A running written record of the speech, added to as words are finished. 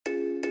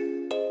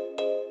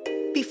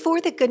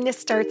before the goodness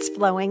starts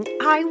flowing,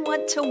 I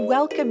want to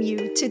welcome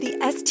you to the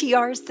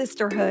STR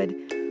Sisterhood.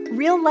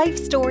 Real life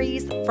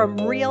stories from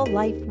real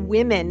life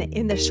women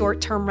in the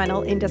short-term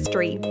rental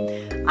industry.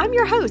 I'm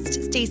your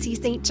host, Stacy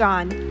St.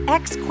 John,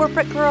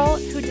 ex-corporate girl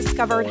who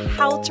discovered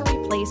how to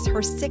replace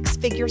her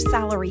six-figure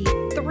salary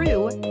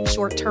through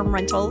short-term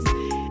rentals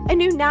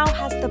and who now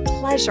has the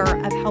pleasure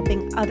of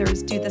helping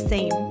others do the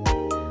same.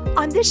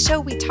 On this show,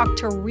 we talk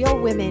to real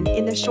women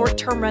in the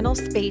short-term rental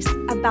space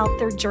about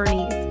their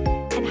journeys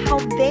and how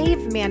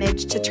they've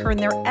managed to turn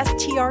their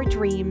STR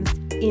dreams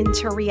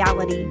into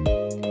reality.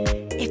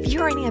 If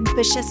you're an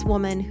ambitious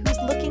woman who's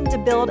looking to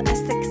build a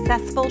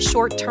successful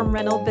short-term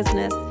rental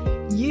business,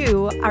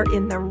 you are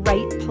in the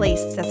right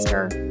place,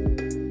 sister.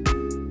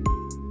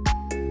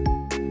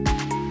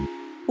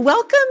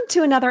 Welcome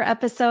to another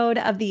episode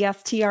of the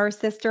STR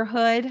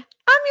Sisterhood.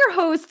 I'm your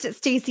host,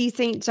 Stacy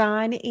St.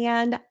 John,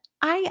 and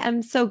I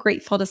am so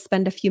grateful to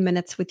spend a few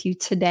minutes with you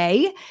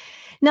today.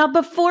 Now,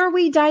 before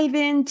we dive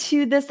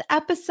into this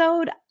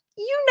episode,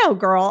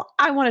 girl,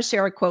 I want to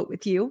share a quote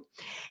with you.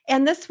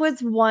 And this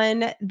was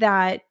one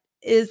that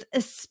is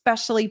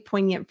especially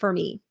poignant for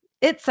me.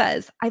 It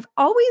says, "I've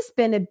always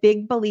been a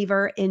big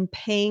believer in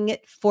paying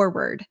it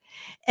forward.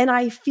 And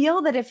I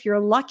feel that if you're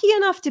lucky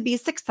enough to be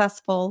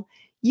successful,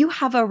 you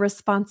have a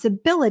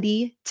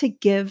responsibility to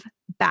give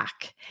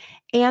back."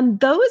 And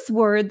those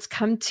words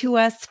come to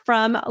us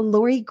from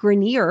Lori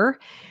Grenier,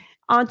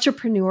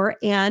 entrepreneur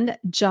and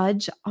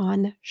judge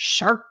on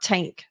Shark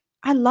Tank.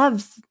 I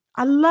love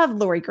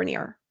Lori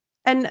Grenier.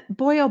 And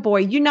boy, oh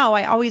boy,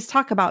 I always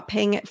talk about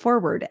paying it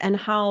forward and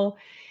how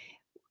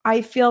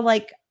I feel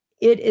like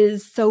it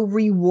is so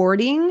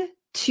rewarding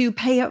to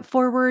pay it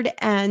forward.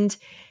 And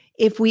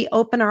if we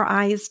open our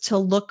eyes to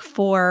look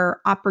for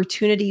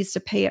opportunities to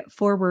pay it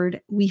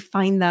forward, we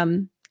find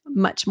them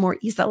much more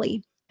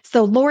easily.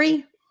 So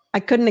Lori,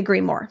 I couldn't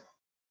agree more.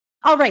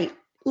 All right.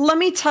 Let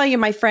me tell you,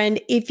 my friend,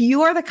 if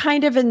you are the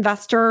kind of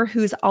investor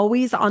who's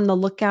always on the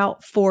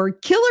lookout for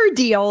killer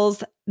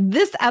deals,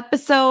 this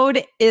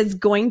episode is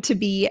going to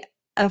be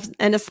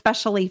an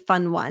especially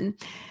fun one.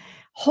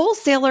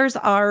 Wholesalers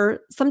are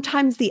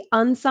sometimes the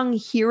unsung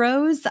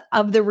heroes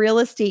of the real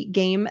estate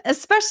game,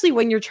 especially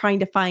when you're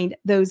trying to find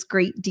those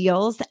great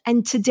deals.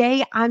 And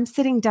today I'm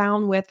sitting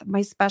down with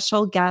my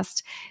special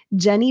guest,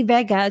 Jenni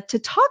Vega, to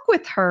talk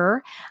with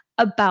her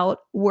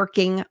about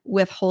working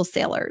with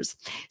wholesalers.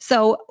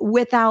 So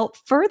without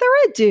further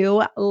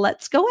ado,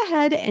 let's go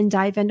ahead and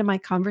dive into my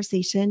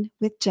conversation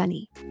with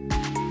Jenni.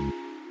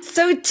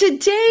 So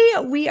today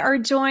we are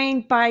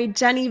joined by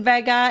Jenni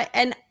Vega.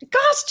 And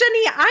gosh,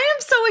 Jenni, I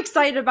am so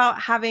excited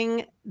about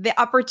having the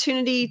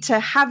opportunity to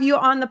have you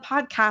on the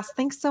podcast.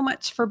 Thanks so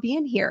much for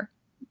being here.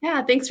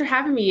 Yeah, thanks for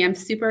having me. I'm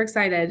super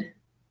excited.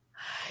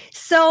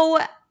 So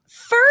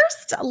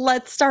first,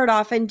 let's start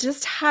off and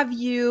just have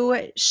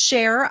you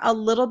share a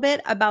little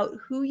bit about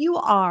who you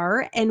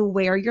are and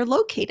where you're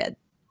located.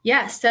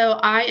 Yeah, so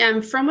I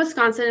am from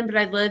Wisconsin, but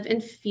I live in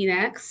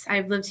Phoenix.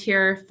 I've lived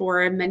here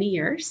for many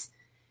years.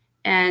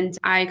 And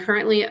I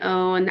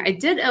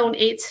did own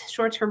 8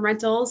 short-term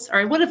rentals, or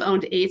I would have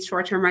owned 8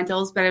 short-term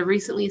rentals, but I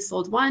recently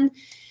sold one.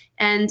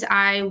 And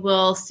I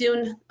will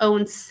soon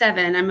own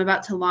 7. I'm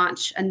about to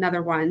launch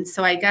another one.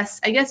 So I guess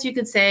you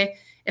could say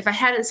if I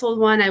hadn't sold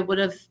one, I would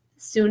have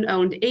soon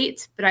owned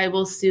 8, but I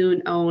will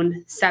soon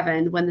own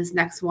 7 when this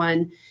next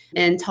one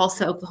in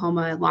Tulsa,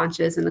 Oklahoma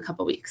launches in a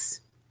couple weeks.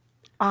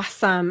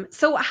 Awesome.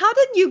 So how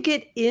did you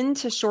get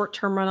into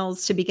short-term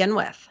rentals to begin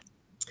with?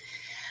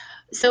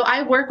 So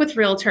I work with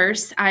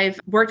realtors. I've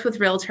worked with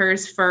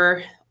realtors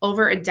for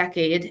over a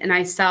decade, and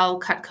I sell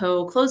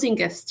Cutco closing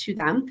gifts to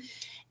them.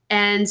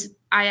 And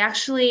I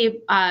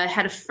actually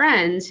had a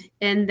friend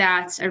in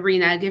that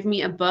arena give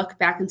me a book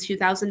back in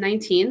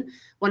 2019.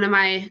 One of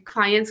my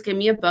clients gave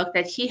me a book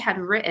that he had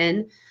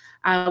written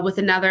with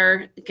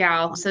another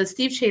gal. So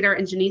Steve Chater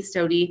and Jenni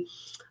Stody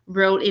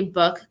wrote a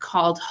book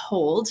called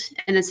Hold,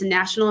 and it's a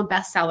national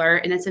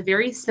bestseller. And it's a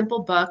very simple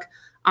book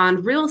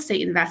on real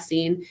estate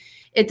investing.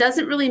 It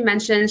doesn't really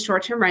mention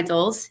short-term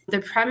rentals.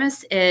 The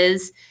premise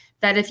is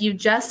that if you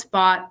just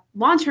bought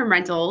long-term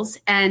rentals,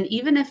 and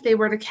even if they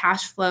were to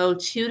cash flow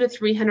 $200 to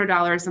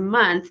 $300 a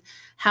month,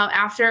 how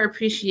after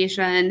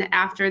appreciation,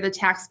 after the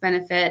tax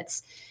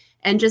benefits,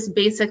 and just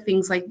basic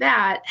things like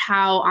that,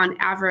 how on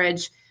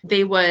average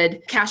they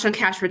would cash on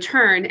cash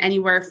return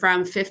anywhere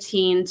from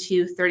 15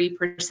 to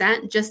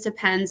 30%, just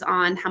depends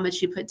on how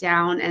much you put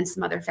down and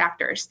some other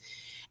factors.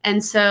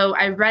 And so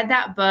I read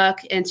that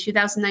book in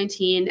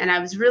 2019, and I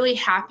was really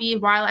happy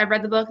while I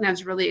read the book, and I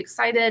was really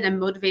excited and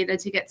motivated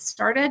to get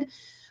started.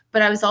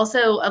 But I was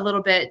also a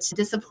little bit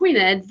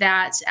disappointed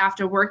that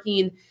after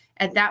working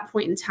at that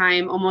point in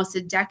time, almost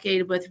a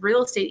decade with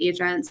real estate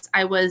agents,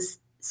 I was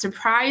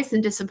surprised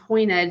and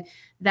disappointed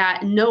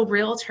that no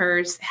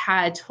realtors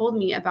had told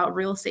me about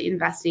real estate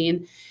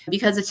investing,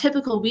 because a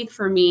typical week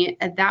for me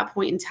at that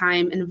point in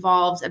time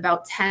involved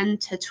about 10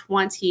 to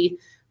 20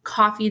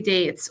 coffee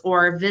dates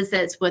or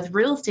visits with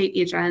real estate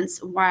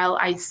agents while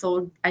I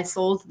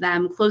sold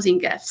them closing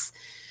gifts.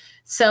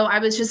 So I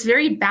was just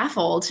very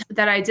baffled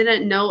that I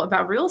didn't know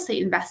about real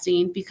estate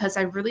investing, because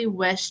I really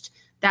wished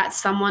that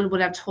someone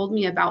would have told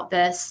me about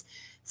this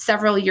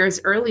several years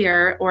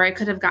earlier, or I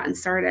could have gotten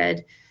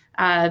started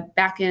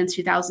back in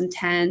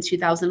 2010,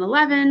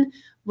 2011,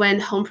 when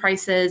home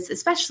prices,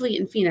 especially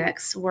in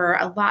Phoenix, were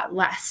a lot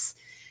less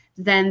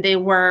than they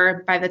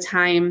were by the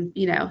time,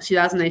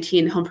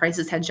 2019, home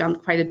prices had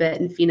jumped quite a bit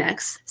in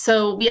Phoenix.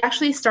 So we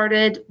actually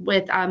started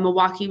with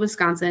Milwaukee,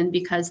 Wisconsin,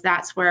 because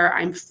that's where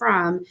I'm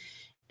from.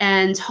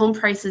 And home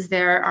prices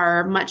there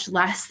are much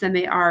less than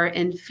they are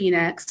in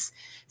Phoenix.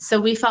 So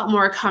we felt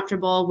more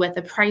comfortable with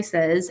the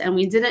prices, and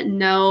we didn't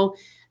know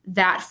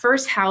that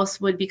first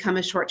house would become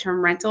a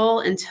short-term rental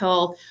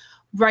until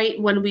right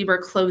when we were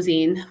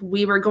closing.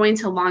 We were going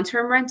to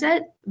long-term rent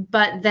it,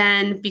 but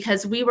then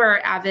because we were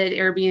avid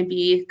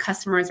Airbnb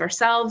customers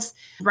ourselves,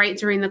 right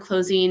during the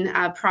closing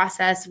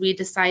process, we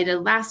decided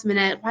last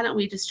minute, why don't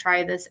we just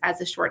try this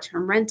as a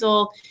short-term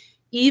rental?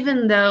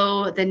 Even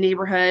though the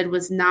neighborhood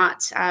was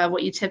not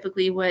what you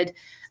typically would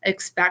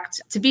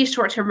expect to be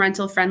short-term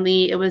rental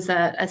friendly, it was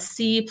a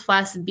C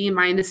plus B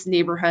minus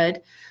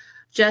neighborhood,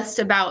 just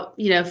about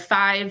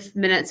 5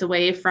 minutes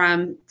away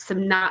from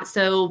some not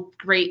so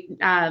great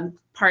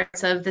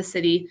parts of the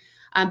city.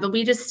 But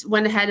we just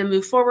went ahead and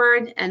moved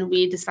forward, and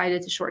we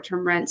decided to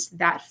short-term rent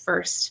that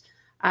first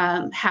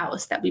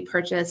house that we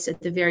purchased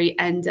at the very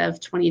end of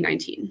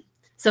 2019.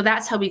 So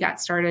that's how we got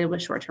started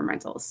with short-term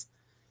rentals.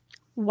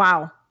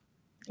 Wow.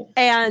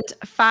 And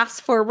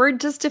fast forward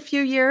just a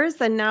few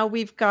years, and now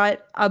we've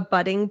got a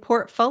budding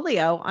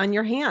portfolio on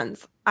your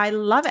hands. I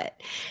love it.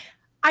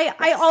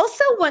 I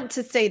also want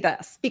to say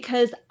this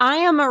because I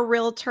am a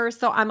realtor,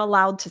 so I'm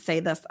allowed to say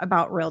this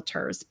about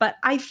realtors, but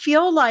I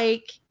feel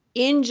like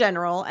in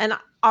general, and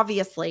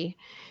obviously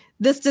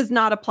this does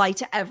not apply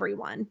to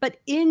everyone, but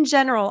in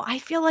general, I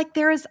feel like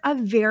there is a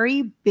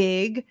very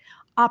big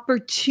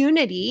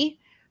opportunity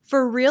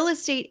for real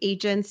estate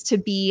agents to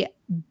be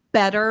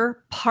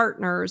better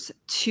partners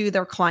to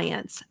their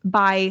clients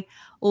by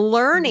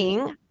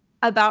learning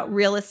about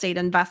real estate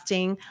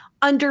investing,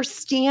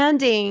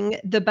 understanding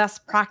the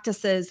best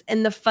practices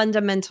and the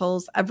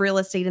fundamentals of real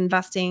estate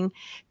investing,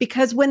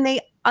 because when they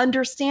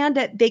understand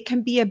it, they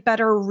can be a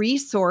better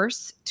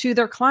resource to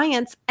their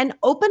clients and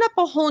open up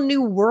a whole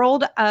new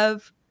world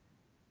of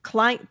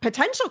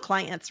potential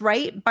clients,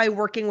 right? By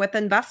working with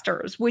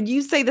investors. Would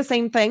you say the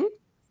same thing?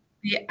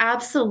 Yeah,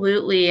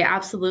 absolutely.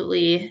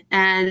 Absolutely.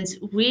 And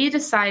we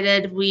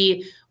decided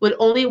we would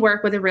only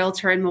work with a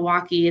realtor in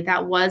Milwaukee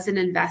that was an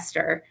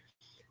investor.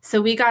 So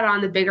we got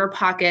on the Bigger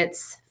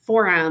Pockets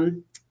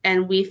forum,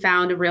 and we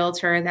found a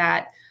realtor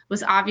that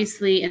was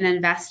obviously an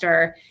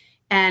investor.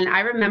 And I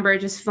remember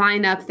just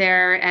flying up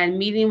there and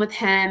meeting with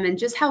him, and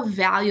just how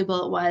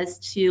valuable it was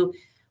to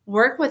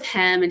work with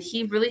him. And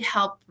he really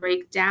helped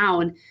break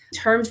down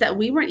terms that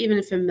we weren't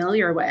even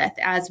familiar with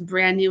as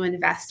brand new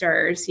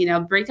investors,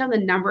 break down the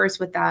numbers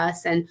with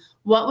us and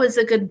what was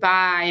a good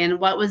buy and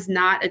what was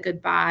not a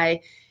good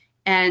buy.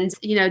 And,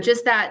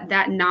 just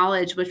that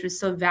knowledge, which was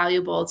so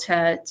valuable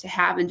to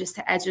have and just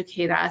to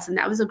educate us. And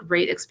that was a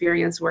great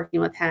experience working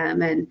with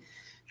him. And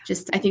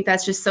I think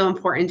that's just so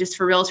important just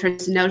for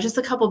realtors to know just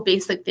a couple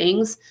basic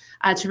things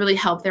to really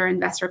help their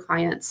investor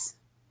clients.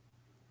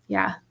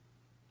 Yeah.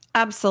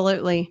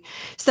 Absolutely.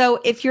 So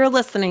if you're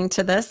listening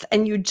to this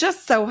and you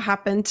just so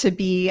happen to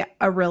be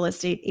a real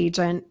estate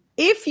agent,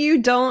 if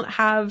you don't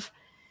have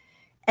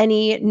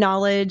any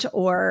knowledge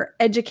or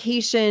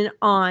education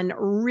on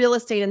real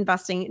estate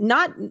investing,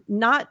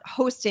 not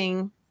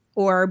hosting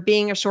or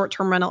being a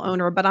short-term rental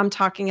owner, but I'm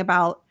talking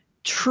about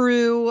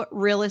true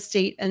real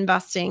estate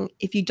investing.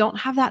 If you don't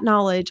have that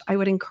knowledge, I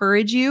would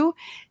encourage you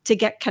to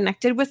get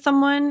connected with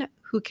someone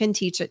who can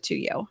teach it to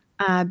you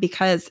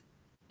because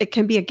it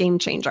can be a game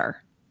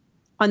changer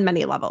on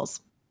many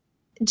levels.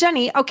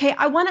 Jenni, okay,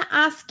 I want to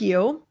ask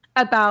you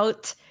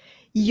about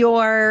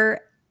your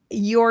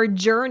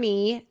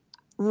journey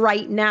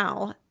right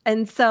now.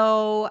 And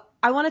so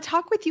I want to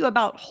talk with you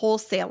about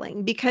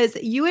wholesaling, because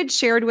you had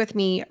shared with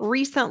me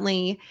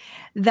recently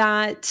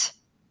that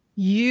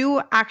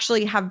you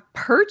actually have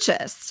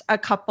purchased a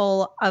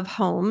couple of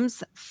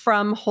homes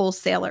from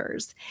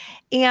wholesalers.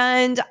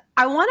 And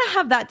I want to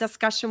have that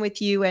discussion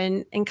with you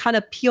and kind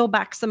of peel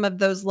back some of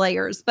those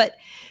layers. But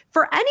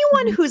for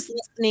anyone who's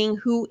listening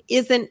who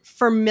isn't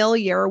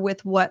familiar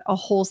with what a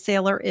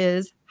wholesaler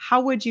is,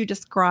 how would you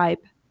describe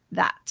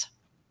that?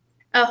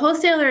 A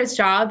wholesaler's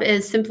job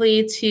is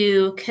simply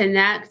to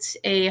connect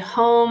a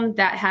home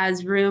that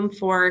has room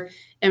for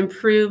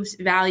improved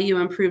value,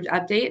 improved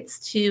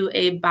updates to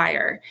a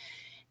buyer.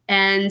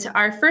 And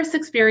our first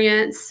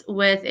experience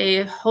with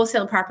a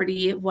wholesale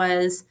property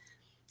was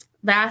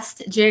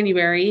last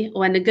January,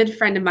 when a good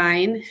friend of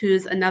mine,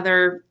 who's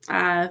another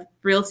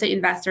real estate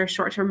investor,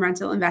 short-term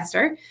rental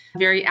investor,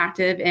 very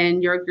active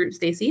in your group,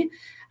 Stacy,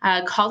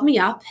 called me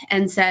up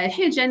and said,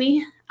 "Hey,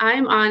 Jenni,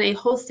 I'm on a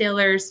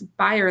wholesaler's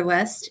buyer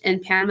list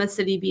in Panama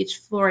City Beach,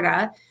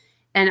 Florida,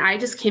 and I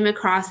just came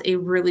across a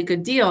really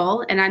good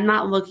deal, and I'm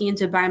not looking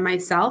to buy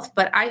myself,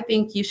 but I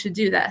think you should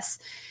do this.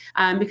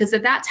 because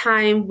at that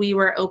time we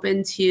were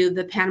open to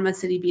the Panama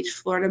City Beach,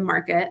 Florida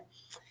market.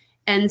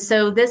 And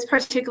so this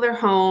particular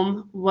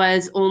home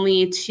was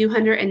only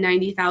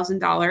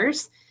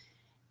 $290,000,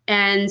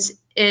 and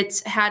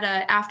it had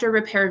an after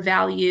repair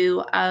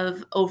value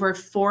of over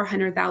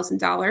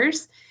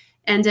 $400,000,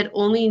 and it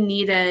only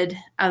needed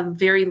a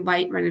very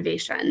light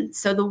renovation.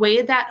 So the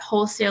way that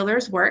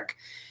wholesalers work,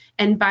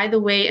 and by the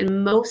way,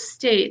 in most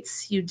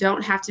states, you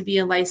don't have to be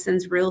a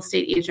licensed real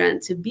estate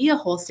agent to be a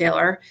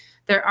wholesaler.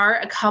 There are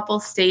a couple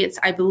states,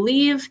 I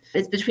believe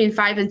it's between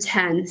 5 and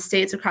 10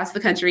 states across the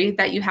country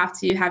that you have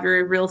to have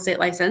your real estate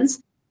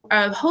license.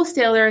 A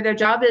wholesaler, their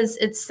job is,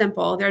 it's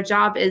simple. Their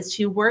job is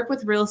to work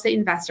with real estate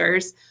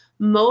investors.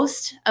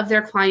 Most of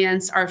their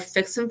clients are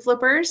fix and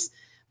flippers,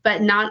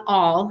 but not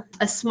all.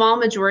 A small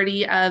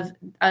majority of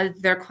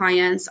their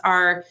clients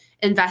are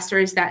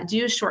investors that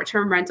do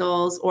short-term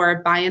rentals or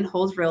buy and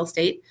hold real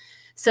estate.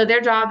 So their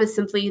job is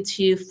simply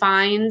to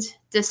find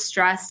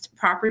distressed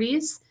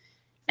properties.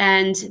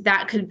 And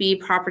that could be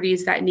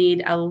properties that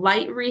need a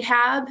light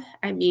rehab.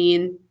 I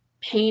mean,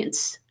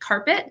 paint,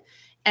 carpet,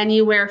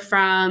 anywhere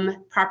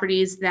from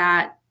properties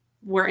that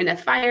were in a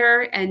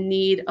fire and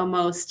need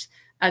almost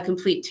a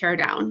complete tear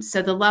down.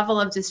 So the level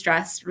of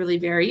distress really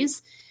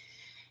varies.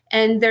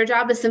 And their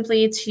job is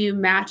simply to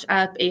match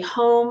up a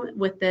home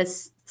with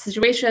this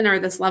situation or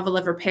this level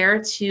of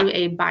repair to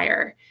a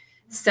buyer.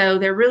 So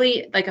they're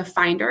really like a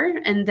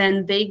finder, and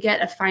then they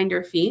get a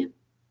finder fee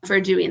for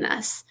doing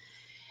this.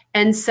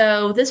 And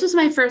so this was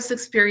my first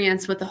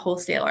experience with a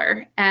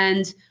wholesaler.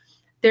 And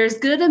there's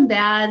good and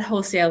bad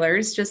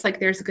wholesalers, just like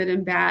there's good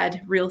and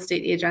bad real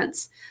estate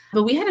agents.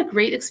 But we had a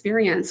great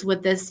experience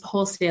with this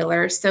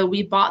wholesaler. So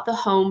we bought the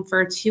home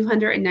for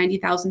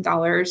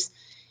 $290,000,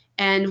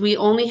 and we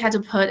only had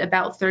to put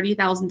about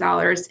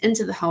 $30,000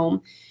 into the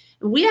home.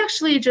 We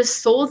actually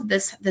just sold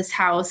this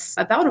house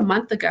about a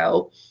month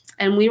ago,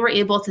 and we were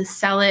able to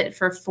sell it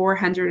for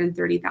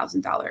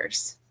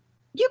 $430,000.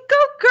 You go,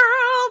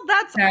 girl.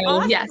 That's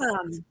awesome. Yes.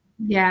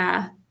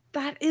 Yeah.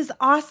 That is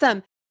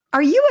awesome.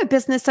 Are you a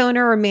business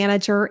owner or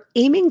manager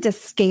aiming to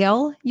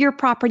scale your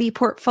property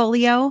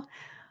portfolio?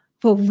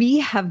 Well, we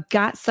have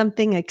got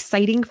something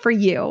exciting for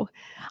you.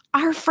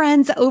 Our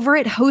friends over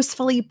at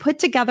Hostfully put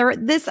together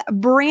this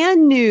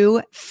brand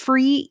new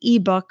free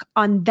ebook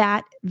on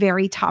that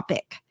very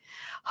topic.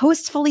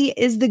 Hostfully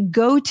is the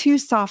go-to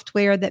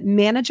software that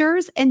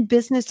managers and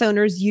business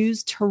owners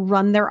use to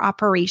run their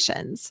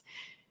operations.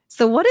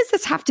 So what does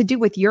this have to do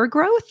with your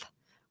growth?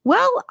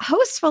 Well,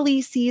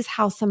 Hostfully sees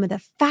how some of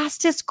the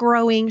fastest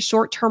growing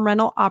short-term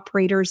rental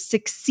operators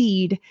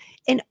succeed,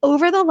 and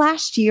over the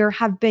last year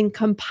have been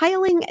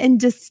compiling and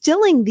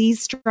distilling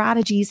these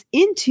strategies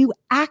into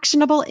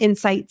actionable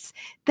insights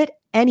that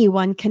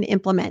anyone can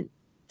implement.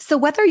 So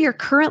whether you're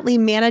currently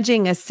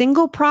managing a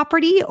single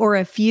property or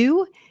a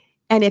few,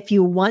 and if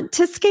you want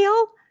to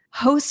scale,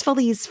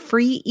 Hostfully's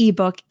free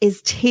ebook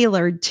is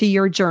tailored to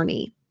your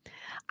journey.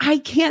 I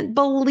can't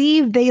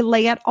believe they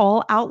lay it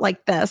all out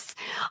like this.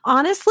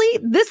 Honestly,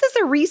 this is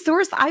a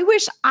resource I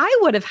wish I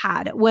would have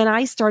had when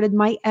I started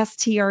my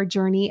STR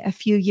journey a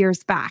few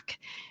years back.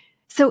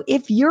 So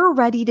if you're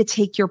ready to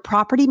take your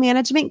property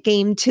management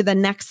game to the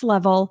next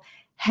level,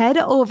 head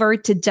over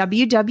to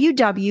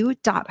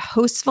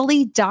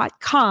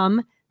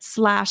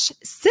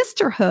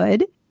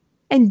www.hostfully.com/sisterhood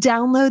and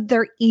download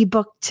their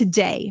ebook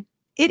today.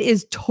 It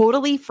is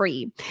totally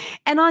free.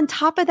 And on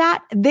top of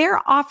that, they're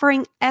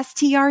offering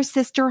STR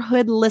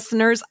Sisterhood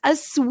listeners a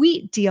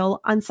sweet deal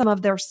on some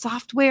of their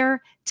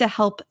software to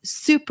help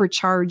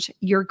supercharge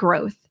your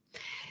growth.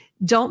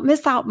 Don't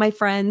miss out, my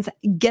friends.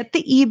 Get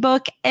the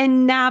ebook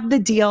and nab the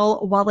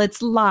deal while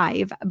it's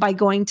live by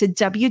going to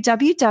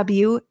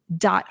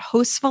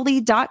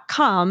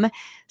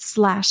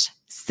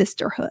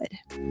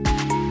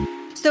www.hostfully.com/sisterhood.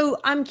 So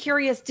I'm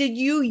curious, did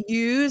you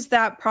use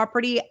that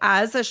property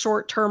as a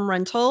short-term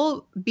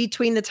rental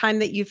between the time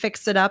that you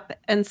fixed it up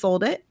and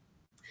sold it?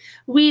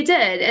 We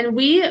did. And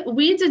we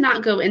did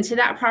not go into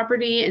that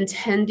property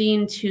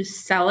intending to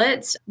sell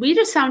it. We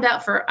just found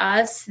out for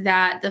us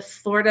that the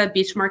Florida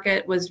beach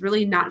market was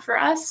really not for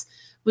us.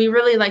 We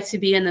really like to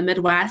be in the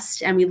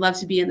Midwest, and we love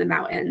to be in the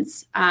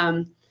mountains.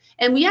 And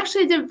we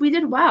actually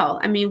did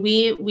well. I mean,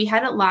 we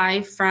had it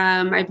live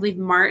from, I believe,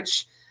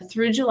 March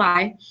through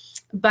July.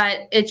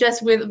 But it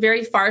just, we're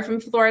very far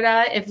from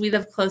Florida. If we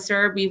lived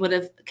closer, we would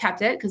have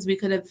kept it because we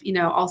could have,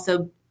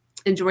 also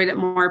enjoyed it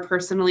more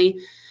personally.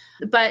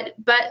 But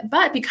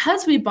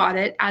because we bought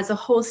it as a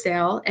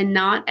wholesale and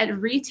not at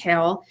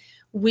retail,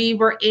 we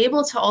were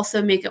able to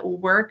also make it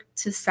work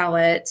to sell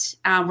it,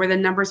 where the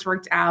numbers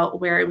worked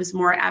out, where it was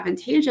more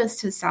advantageous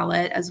to sell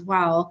it as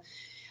well.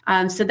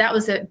 So that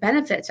was a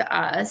benefit to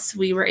us.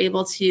 We were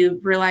able to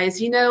realize,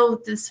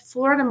 this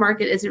Florida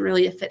market isn't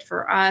really a fit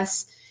for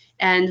us.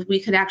 And we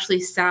could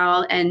actually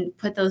sell and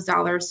put those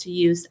dollars to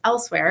use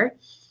elsewhere.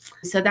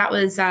 So that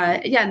was,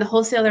 and the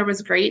wholesaler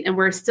was great. And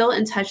we're still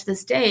in touch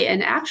this day.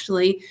 And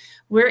actually,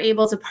 we're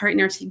able to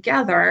partner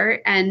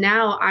together. And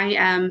now I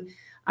am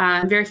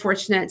very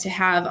fortunate to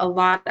have a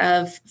lot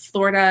of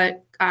Florida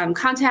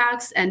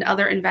contacts and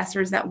other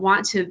investors that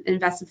want to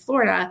invest in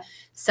Florida.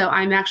 So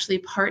I'm actually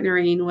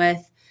partnering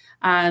with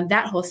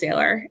that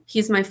wholesaler.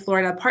 He's my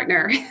Florida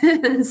partner.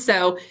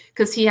 So,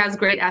 because he has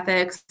great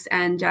ethics,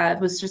 and it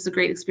was just a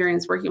great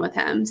experience working with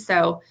him.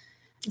 So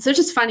it's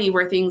just funny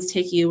where things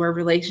take you, where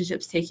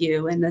relationships take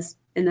you in this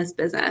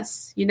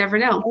business. You never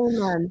know.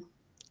 Amen.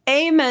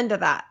 Amen to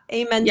that.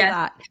 Amen to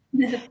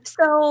that.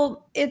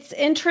 So it's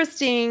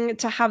interesting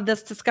to have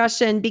this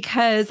discussion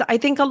because I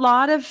think a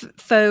lot of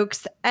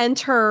folks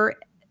enter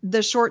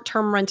the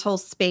short-term rental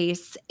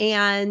space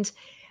and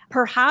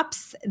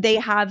perhaps they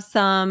have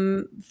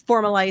some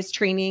formalized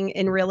training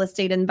in real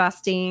estate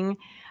investing.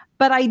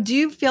 But I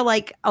do feel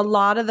like a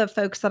lot of the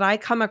folks that I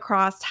come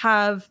across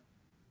have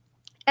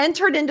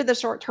entered into the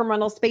short-term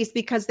rental space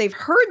because they've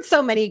heard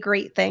so many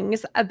great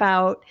things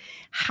about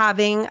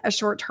having a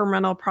short-term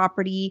rental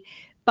property,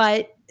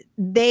 but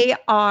they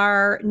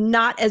are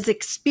not as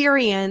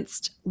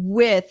experienced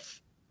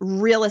with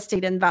real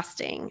estate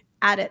investing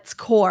at its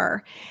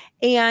core.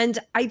 And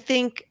I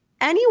think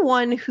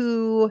anyone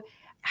who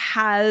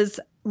has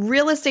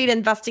real estate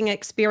investing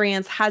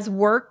experience has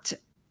worked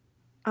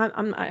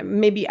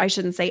maybe I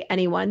shouldn't say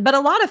anyone, but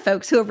a lot of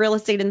folks who have real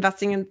estate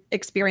investing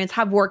experience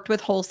have worked with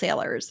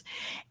wholesalers.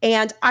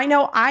 And I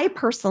know I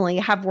personally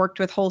have worked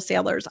with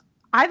wholesalers.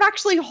 I've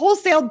actually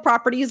wholesaled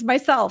properties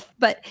myself,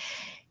 but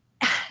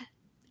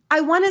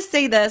I want to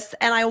say this,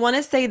 and I want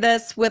to say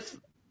this with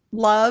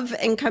love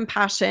and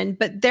compassion,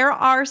 but there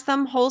are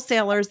some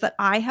wholesalers that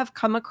I have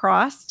come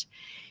across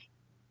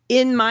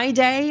in my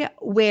day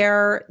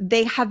where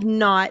they have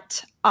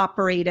not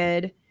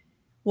operated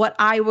what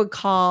I would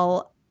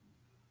call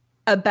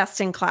a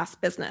best-in-class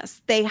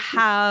business. They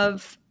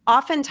have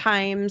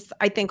oftentimes,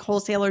 I think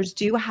wholesalers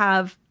do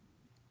have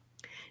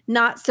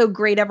not so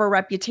great of a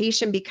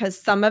reputation because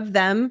some of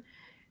them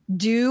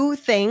do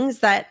things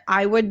that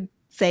I would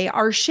say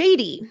are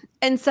shady.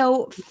 And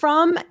so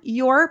from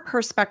your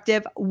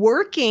perspective,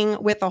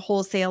 working with a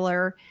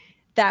wholesaler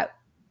that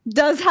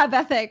does have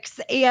ethics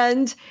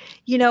and,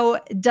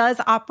 does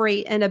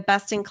operate in a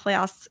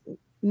best-in-class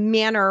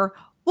manner,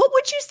 what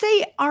would you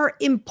say are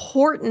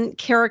important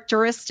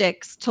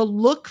characteristics to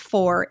look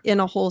for in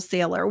a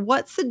wholesaler?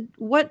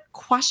 What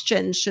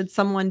questions should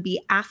someone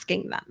be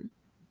asking them?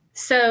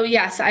 So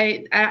yes,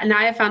 I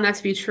have found that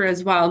to be true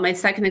as well. My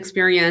second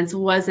experience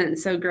wasn't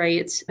so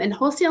great. And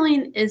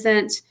wholesaling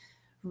isn't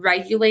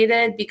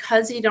regulated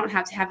because you don't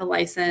have to have a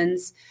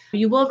license.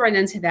 You will run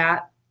into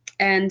that.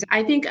 And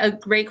I think a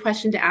great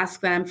question to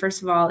ask them,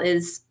 first of all,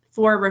 is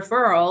for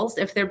referrals.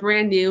 If they're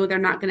brand new, they're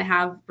not going to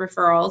have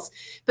referrals.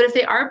 But if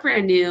they are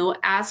brand new,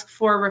 ask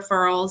for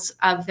referrals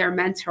of their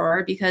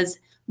mentor, because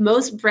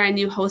most brand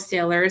new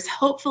wholesalers,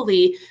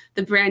 hopefully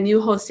the brand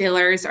new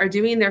wholesalers are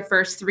doing their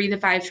first 3 to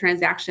 5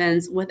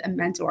 transactions with a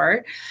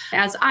mentor,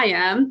 as I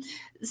am.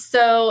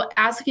 So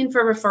asking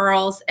for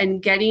referrals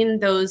and getting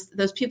those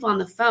people on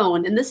the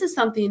phone. And this is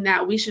something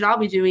that we should all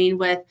be doing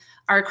with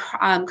our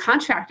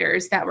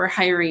contractors that we're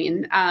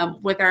hiring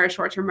with our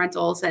short-term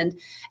rentals, and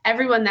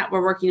everyone that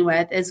we're working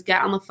with is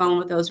get on the phone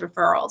with those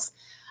referrals.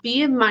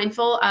 Be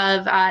mindful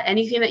of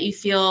anything that you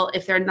feel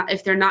if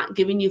they're not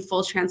giving you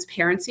full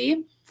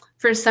transparency.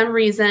 For some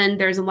reason,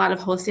 there's a lot of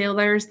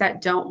wholesalers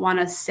that don't want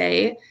to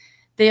say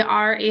they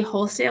are a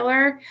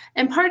wholesaler.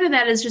 And part of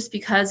that is just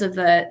because of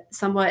the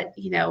somewhat,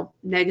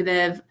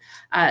 negative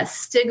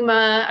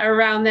stigma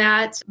around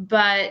that.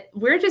 But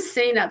we're just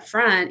saying up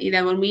front,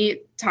 when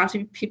we talk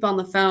to people on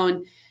the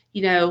phone,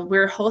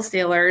 we're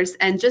wholesalers.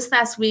 And just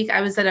last week,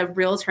 I was at a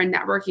realtor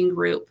networking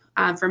group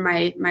for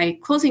my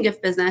closing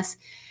gift business.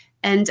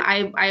 And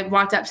I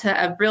walked up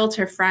to a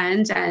realtor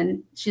friend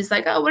and she's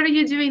like, "Oh, what are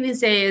you doing these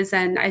days?"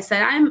 And I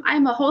said,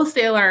 I'm a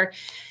wholesaler.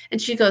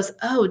 And she goes,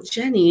 "Oh,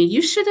 Jenni,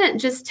 you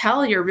shouldn't just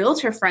tell your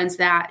realtor friends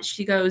that."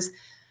 She goes,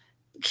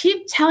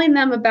 "Keep telling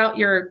them about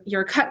your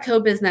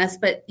Cutco business,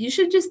 but you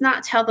should just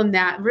not tell them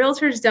that.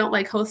 Realtors don't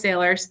like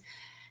wholesalers."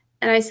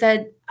 And I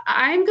said,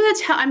 I'm going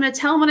to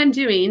tell them what I'm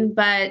doing,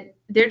 but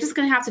they're just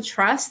going to have to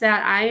trust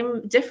that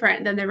I'm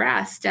different than the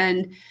rest.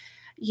 And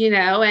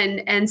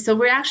and so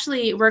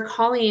we're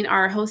calling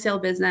our wholesale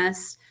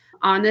business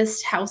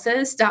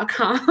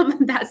honesthouses.com.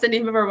 That's the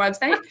name of our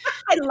website.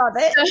 I love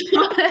it.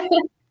 So,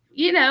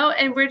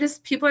 and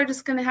people are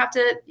just going to have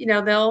to,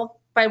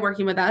 by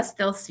working with us,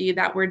 they'll see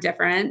that we're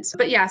different.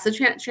 But yeah, so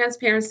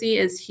transparency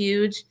is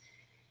huge.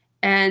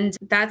 And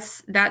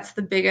that's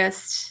the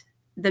biggest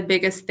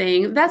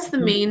thing. That's the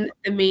main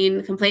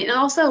complaint. And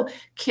also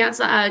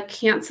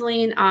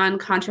canceling on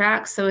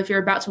contracts. So if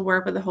you're about to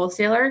work with a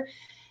wholesaler,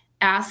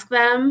 ask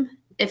them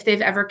if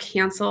they've ever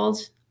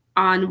canceled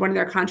on one of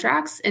their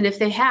contracts. And if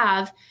they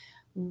have,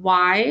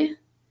 why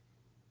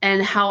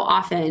and how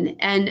often.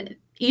 And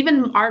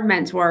even our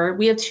mentor,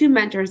 we have 2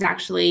 mentors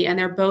actually, and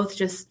they're both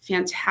just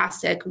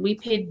fantastic. We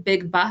paid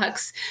big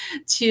bucks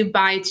to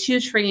buy 2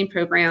 training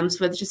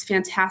programs with just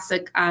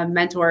fantastic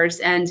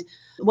mentors. And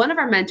one of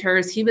our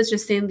mentors, he was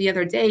just saying the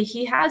other day,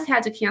 he has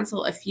had to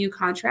cancel a few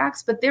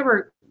contracts, but there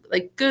were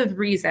like good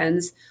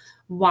reasons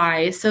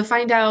why. So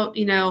find out,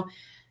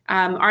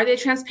 are they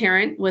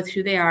transparent with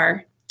who they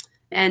are?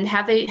 And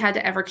have they had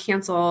to ever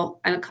cancel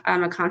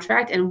on a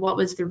contract? And what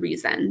was the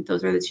reason?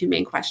 Those are the two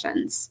main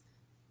questions.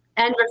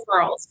 And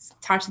referrals.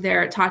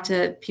 Talk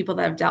to people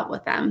that have dealt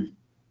with them.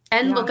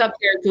 And look up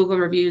their Google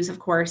reviews, of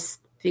course,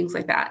 things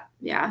like that.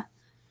 Yeah.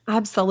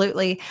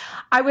 Absolutely.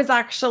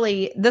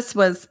 This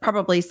was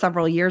probably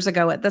several years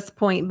ago at this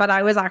point, but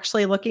I was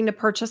actually looking to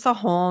purchase a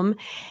home,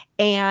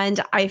 and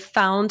I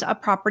found a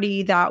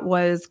property that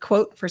was,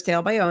 quote, for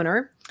sale by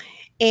owner.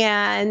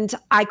 And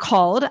I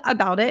called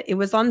about it. It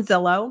was on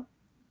Zillow,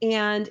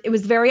 and it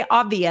was very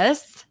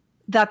obvious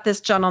that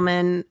this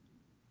gentleman,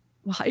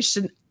 I'm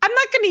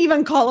not going to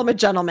even call him a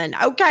gentleman.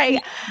 Okay.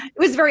 It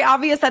was very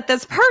obvious that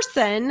this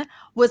person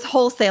was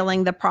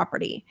wholesaling the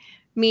property,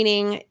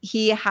 meaning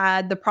he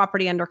had the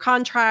property under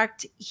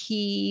contract.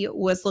 He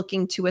was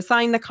looking to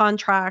assign the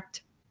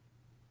contract.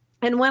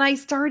 And when I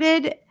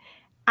started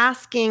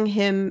asking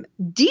him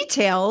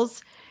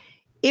details,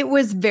 it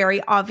was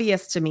very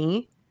obvious to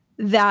me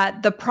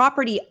that the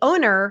property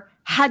owner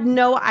had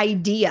no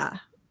idea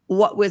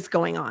what was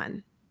going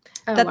on.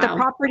 The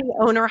property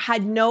owner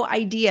had no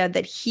idea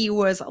that he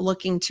was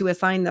looking to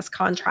assign this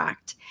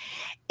contract.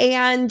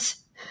 And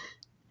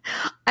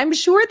I'm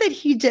sure that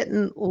he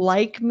didn't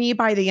like me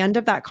by the end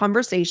of that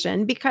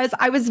conversation, because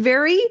I was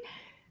very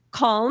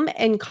calm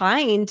and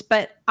kind,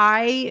 but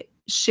I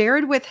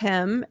shared with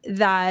him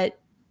that,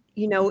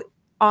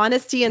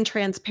 honesty and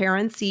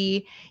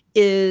transparency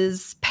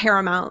is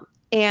paramount.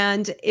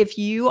 And if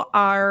you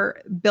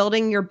are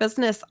building your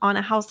business on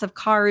a house of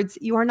cards,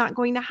 you are not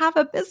going to have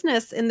a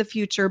business in the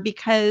future,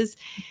 because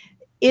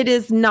it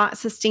is not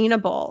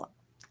sustainable.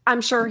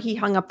 I'm sure he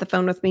hung up the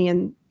phone with me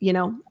and,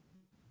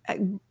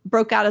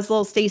 broke out his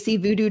little Stacy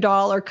voodoo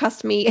doll or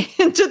cussed me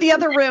into the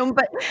other room.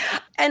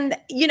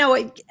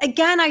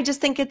 Again, I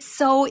just think it's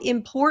so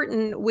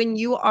important when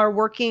you are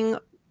working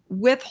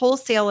with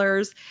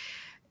wholesalers,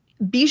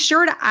 be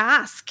sure to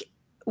ask,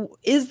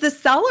 is the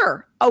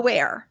seller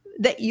aware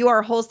that you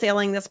are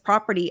wholesaling this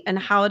property, and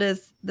how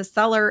does the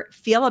seller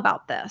feel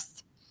about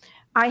this?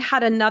 I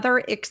had another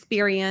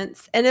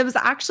experience, and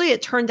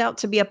it turned out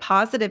to be a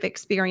positive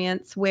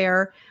experience,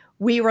 where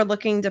we were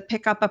looking to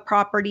pick up a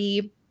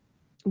property.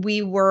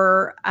 We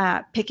were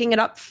picking it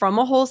up from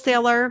a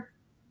wholesaler.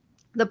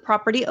 The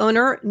property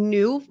owner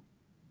knew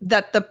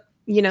that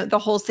the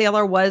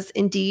wholesaler was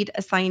indeed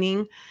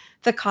assigning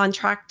the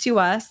contract to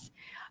us,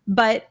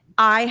 but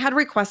I had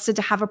requested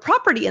to have a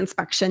property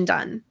inspection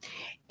done.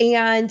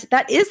 And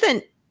that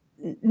isn't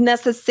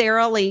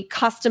necessarily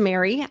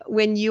customary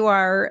when you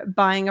are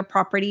buying a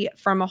property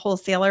from a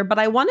wholesaler, but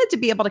I wanted to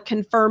be able to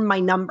confirm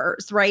my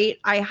numbers, right?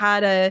 I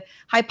had a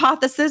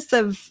hypothesis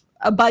of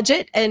a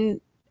budget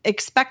and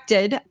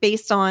expected,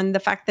 based on the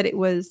fact that it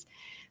was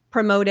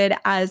promoted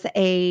as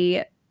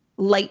a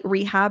light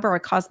rehab or a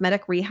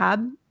cosmetic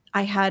rehab.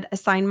 I had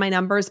assigned my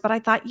numbers, but I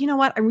thought, you know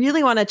what? I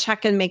really want to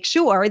check and make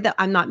sure that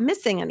I'm not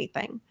missing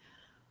anything.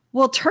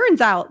 Well,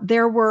 turns out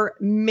there were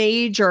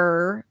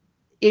major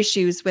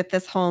issues with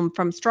this home,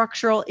 from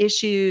structural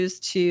issues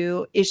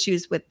to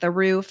issues with the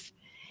roof.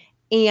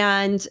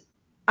 And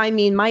I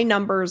mean, my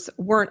numbers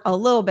weren't a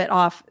little bit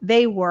off.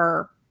 They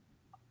were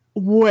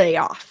way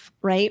off,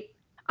 right?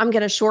 I'm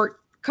going to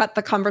shortcut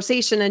the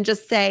conversation and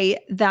just say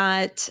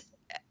that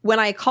when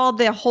I called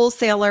the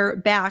wholesaler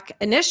back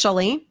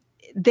initially,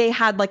 they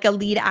had like a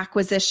lead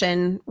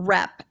acquisition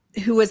rep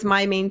who was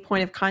my main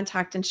point of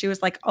contact. And she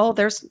was like, oh,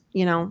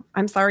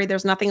 I'm sorry,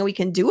 there's nothing we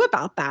can do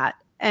about that.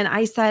 And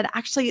I said,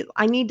 actually,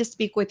 I need to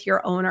speak with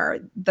your owner,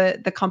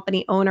 the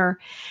company owner.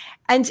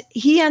 And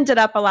he ended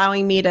up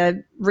allowing me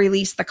to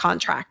release the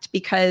contract,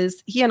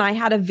 because he and I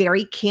had a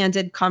very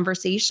candid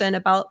conversation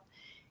about,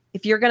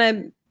 if you're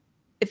going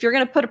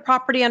to put a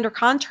property under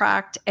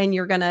contract and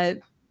you're going to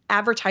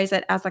advertise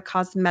it as a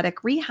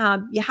cosmetic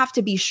rehab, you have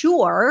to be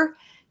sure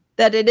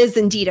that it is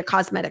indeed a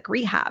cosmetic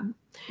rehab.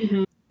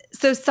 Mm-hmm.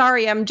 So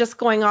sorry, I'm just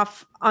going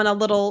off on a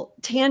little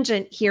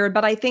tangent here,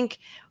 but I think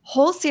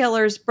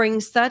wholesalers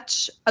bring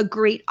such a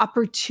great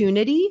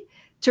opportunity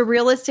to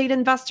real estate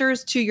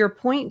investors, to your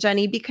point,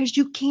 Jenni, because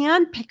you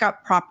can pick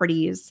up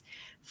properties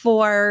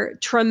for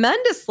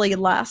tremendously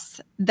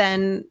less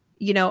than,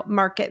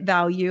 market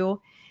value.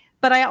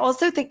 But I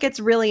also think it's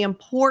really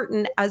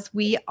important, as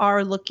we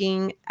are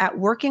looking at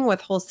working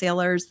with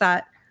wholesalers,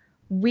 that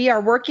we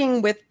are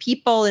working with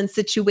people in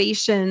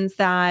situations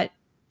that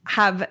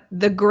have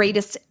the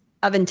greatest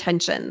of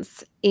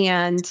intentions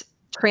and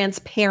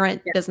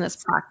transparent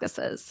business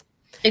practices.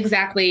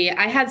 Exactly.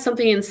 I had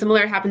something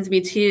similar happen to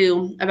me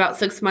too. About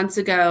 6 months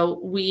ago,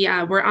 we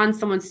were on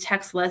someone's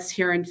text list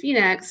here in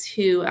Phoenix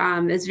who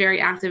is very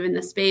active in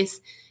the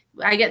space.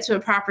 I get to a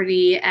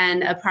property,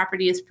 and a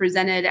property is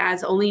presented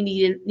as only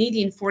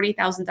needing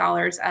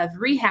 $40,000 of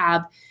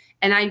rehab.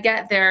 And I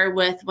get there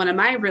with one of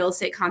my real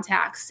estate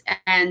contacts,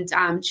 and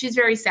she's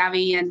very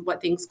savvy in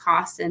what things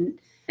cost and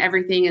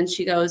everything. And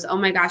she goes, oh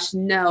my gosh,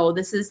 no,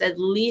 this is at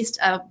least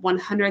a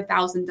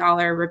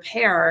 $100,000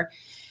 repair.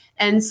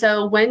 And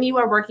so when you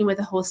are working with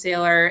a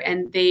wholesaler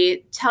and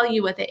they tell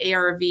you what the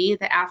ARV,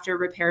 the after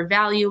repair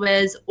value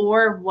is,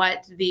 or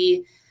what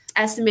the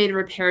estimated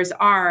repairs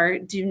are,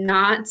 do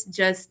not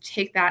just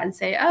take that and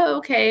say, oh,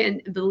 okay,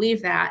 and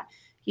believe that.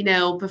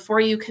 Before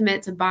you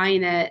commit to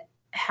buying it,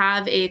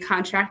 have a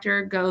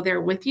contractor go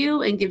there with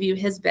you and give you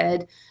his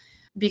bid,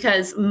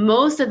 because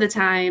most of the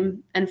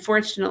time,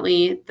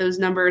 unfortunately, those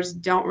numbers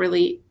don't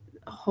really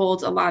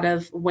hold a lot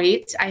of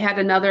weight. I had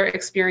another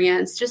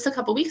experience just a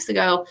couple weeks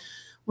ago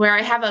where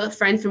I have a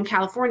friend from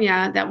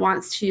California that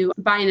wants to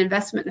buy an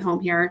investment home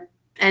here.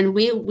 And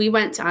we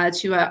went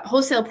to a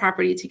wholesale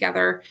property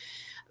together.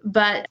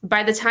 But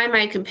by the time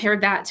I compared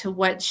that to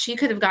what she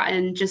could have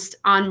gotten just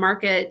on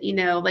market,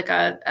 like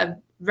a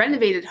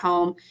renovated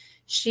home,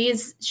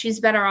 she's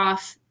better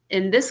off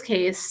in this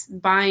case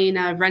buying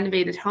a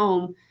renovated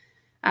home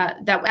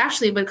that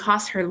actually would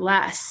cost her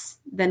less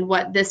than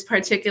what this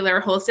particular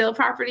wholesale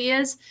property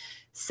is.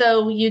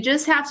 So you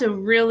just have to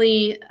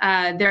really,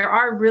 there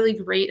are really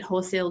great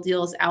wholesale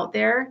deals out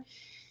there.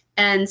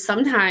 And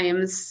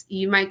sometimes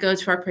you might go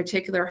to a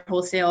particular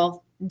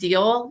wholesale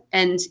deal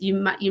and you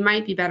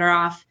might be better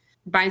off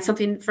buying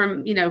something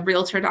from,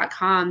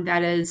 realtor.com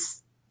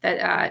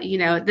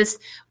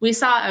we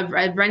saw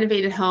a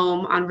renovated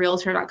home on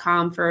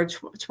realtor.com for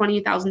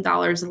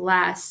 $20,000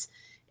 less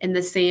in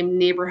the same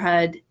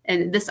neighborhood.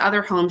 And this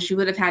other home, she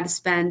would have had to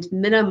spend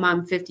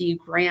minimum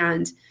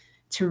 $50,000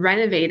 to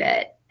renovate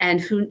it. And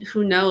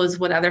who knows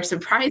what other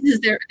surprises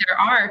there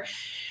are.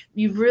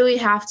 You really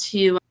have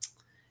to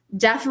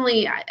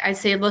definitely, I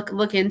say,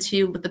 look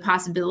into the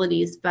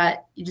possibilities,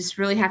 but you just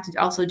really have to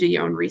also do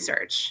your own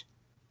research.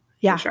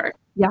 Yeah. For sure.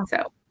 Yeah.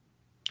 So.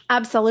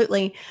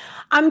 Absolutely.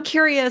 I'm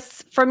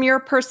curious from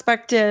your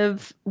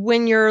perspective,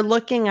 when you're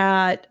looking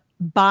at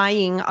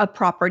buying a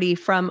property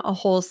from a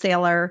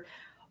wholesaler,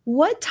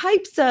 what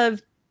types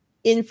of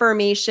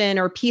information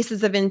or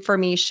pieces of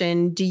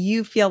information do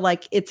you feel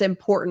like it's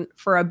important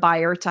for a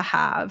buyer to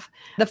have?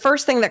 The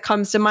first thing that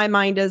comes to my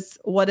mind is,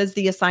 what is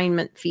the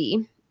assignment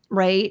fee,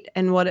 right?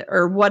 And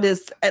what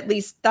is, at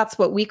least that's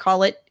what we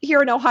call it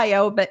here in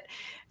Ohio, but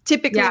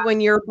typically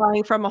when you're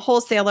buying from a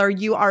wholesaler,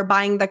 you are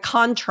buying the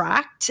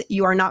contract.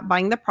 You are not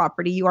buying the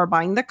property, you are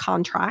buying the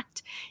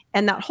contract.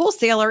 And that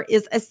wholesaler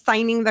is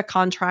assigning the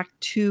contract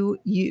to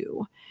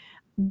you.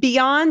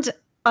 Beyond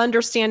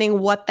understanding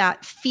what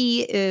that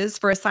fee is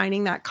for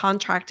assigning that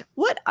contract,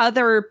 what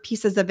other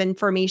pieces of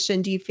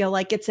information do you feel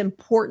like it's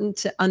important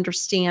to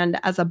understand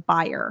as a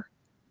buyer?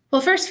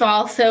 Well, first of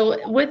all,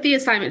 so with the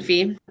assignment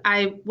fee,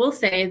 I will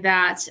say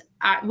that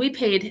we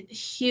paid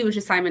huge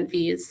assignment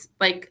fees.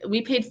 Like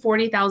we paid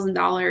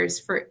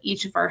 $40,000 for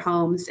each of our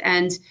homes.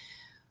 And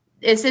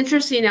it's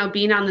interesting now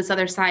being on this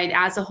other side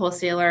as a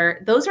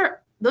wholesaler, those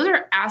are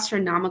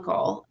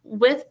astronomical.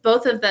 With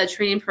both of the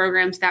training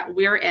programs that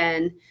we're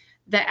in,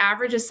 the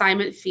average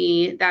assignment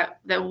fee that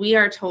we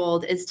are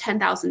told is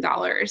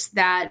 $10,000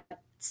 that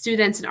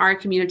students in our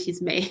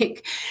communities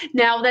make.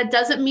 Now, that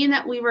doesn't mean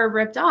that we were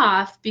ripped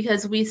off,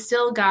 because we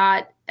still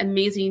got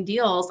amazing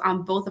deals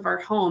on both of our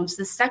homes.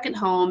 The second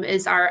home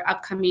is our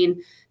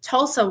upcoming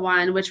Tulsa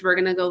one, which we're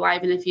going to go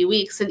live in a few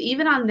weeks. And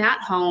even on that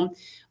home,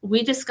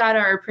 we just got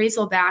our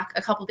appraisal back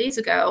a couple days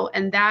ago.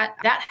 And that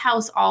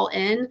house all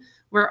in,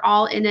 we're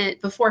all in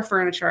it before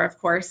furniture, of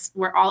course.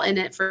 We're all in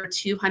it for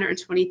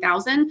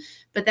 $220,000,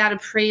 but that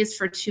appraised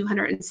for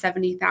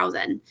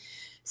 $270,000.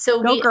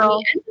 So we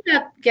ended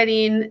up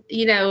getting,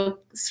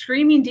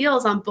 screaming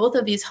deals on both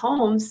of these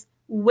homes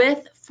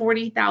with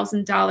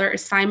 $40,000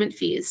 assignment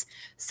fees.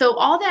 So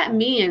all that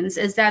means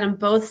is that in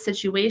both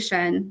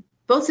situations,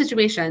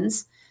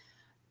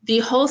 the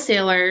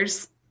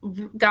wholesalers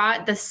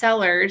got the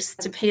sellers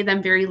to pay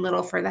them very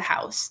little for the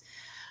house.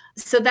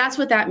 So that's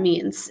what that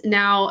means.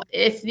 Now,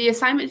 if the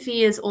assignment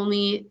fee is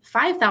only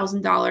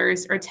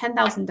 $5,000 or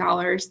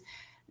 $10,000,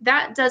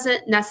 that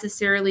doesn't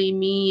necessarily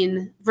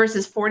mean,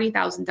 versus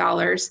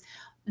 $40,000,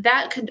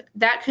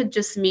 that could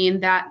just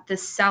mean that the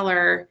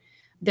seller,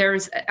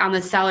 there's on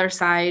the seller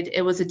side,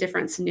 it was a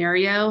different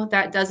scenario.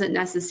 That doesn't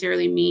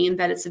necessarily mean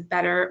that it's a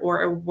better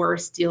or a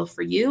worse deal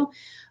for you.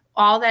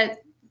 All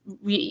that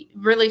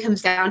really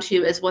comes down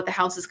to is what the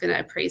house is going to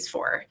appraise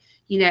for.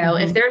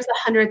 If there's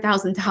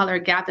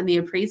 $100,000 gap in the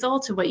appraisal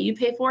to what you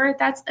pay for it,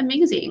 that's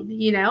amazing,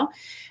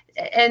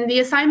 and the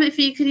assignment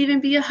fee could even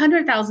be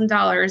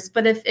 $100,000.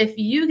 But if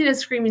you get a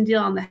screaming deal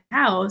on the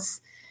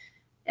house,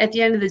 at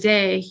the end of the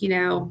day,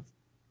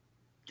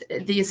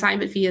 the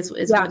assignment fee is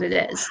what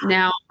it is.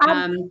 Now,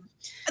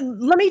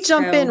 let me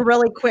jump in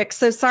really quick.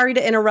 So sorry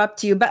to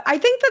interrupt you, but I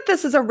think that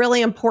this is a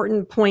really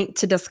important point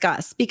to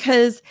discuss,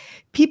 because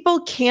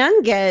people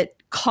can get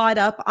caught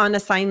up on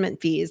assignment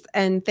fees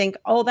and think,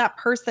 oh, that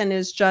person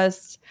is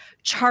just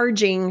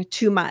charging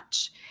too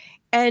much.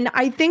 And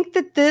I think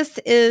that this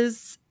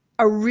is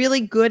a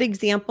really good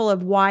example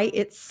of why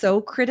it's so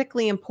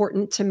critically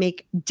important to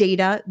make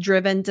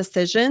data-driven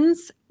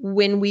decisions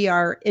when we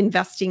are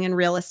investing in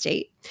real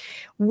estate.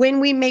 When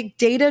we make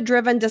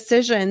data-driven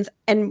decisions,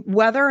 and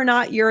whether or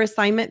not your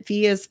assignment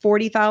fee is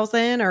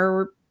 $40,000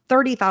 or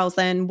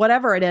 $30,000,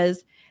 whatever it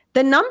is,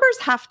 the numbers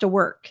have to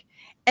work.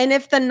 And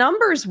if the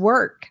numbers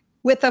work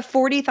with a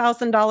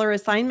 $40,000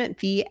 assignment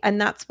fee, and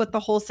that's what the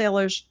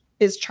wholesaler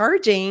is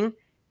charging,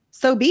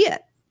 so be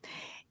it.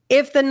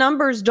 If the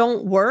numbers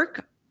don't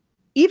work,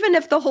 even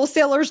if the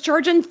wholesaler's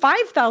charging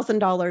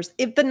 $5,000,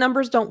 if the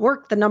numbers don't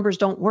work, the numbers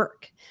don't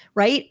work,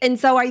 right? And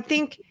so I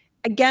think,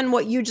 again,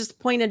 what you just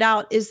pointed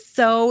out is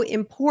so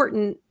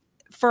important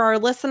for our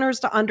listeners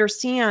to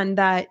understand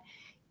that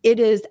it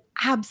is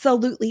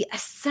absolutely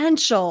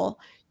essential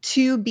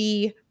to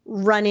be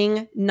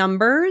running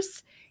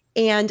numbers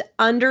and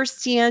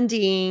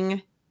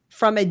understanding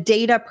from a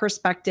data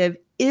perspective,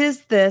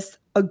 is this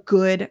a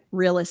good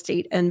real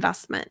estate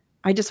investment?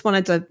 I just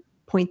wanted to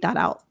point that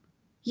out.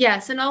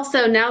 Yes, and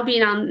also now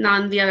being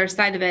on the other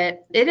side of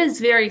it, it is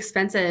very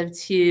expensive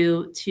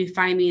to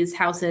find these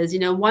houses.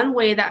 One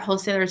way that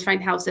wholesalers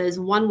find houses,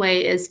 one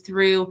way is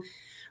through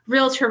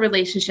realtor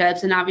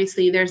relationships, and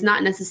obviously there's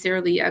not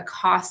necessarily a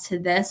cost to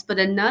this, but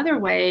another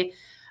way,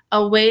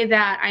 a way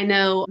that I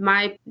know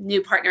my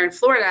new partner in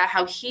Florida,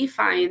 how he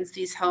finds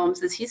these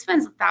homes is he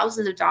spends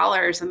thousands of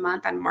dollars a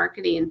month on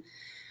marketing.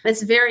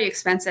 It's very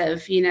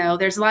expensive.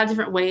 There's a lot of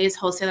different ways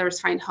wholesalers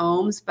find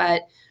homes,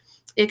 but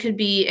it could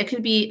be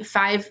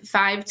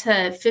 $5,000 to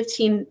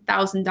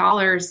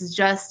 $15,000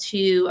 just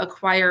to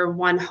acquire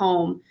one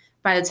home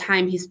by the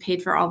time he's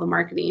paid for all the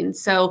marketing.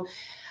 So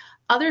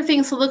other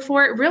things to look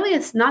for, really,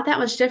 it's not that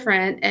much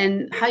different.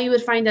 And how you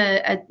would find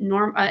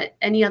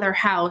any other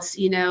house,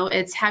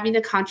 it's having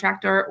a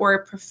contractor,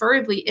 or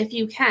preferably, if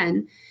you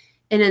can,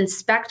 an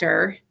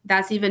inspector.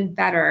 That's even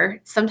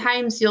better.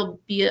 Sometimes you'll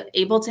be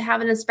able to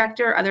have an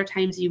inspector, other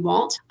times you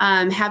won't.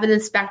 Have an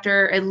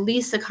inspector, at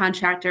least a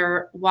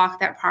contractor, walk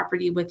that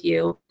property with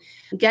you.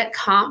 Get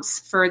comps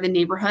for the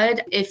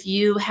neighborhood. If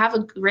you have a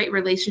great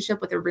relationship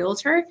with a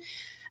realtor,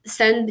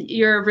 send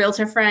your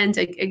realtor friend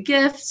a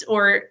gift,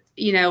 or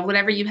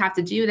whatever you have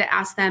to do to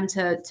ask them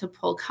to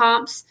pull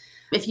comps.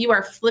 If you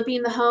are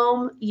flipping the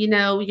home,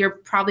 you're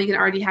probably going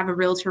to already have a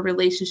realtor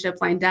relationship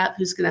lined up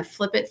who's going to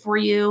flip it for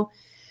you.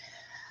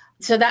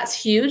 So that's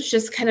huge.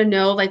 Just kind of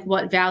know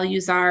what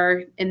values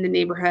are in the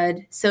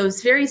neighborhood. So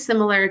it's very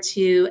similar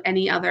to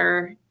any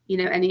other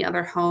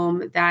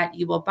home that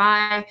you will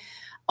buy.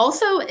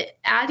 Also,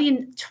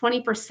 adding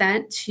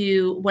 20%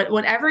 to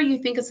whatever you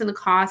think it's going to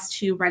cost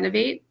to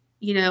renovate,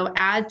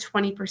 add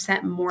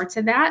 20% more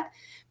to that,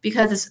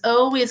 because it's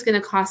always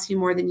going to cost you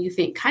more than you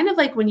think. Kind of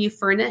like when you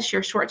furnish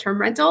your short-term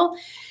rental,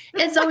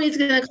 it's always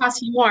going to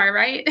cost you more,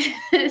 right?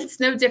 It's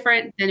no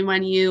different than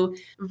when you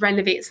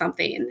renovate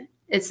something.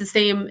 It's the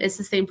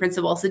same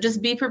principle. So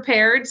just be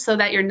prepared so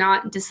that you're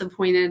not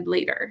disappointed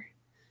later.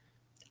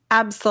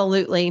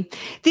 Absolutely.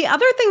 The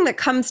other thing that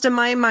comes to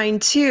my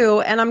mind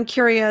too, and I'm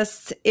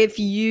curious if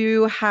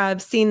you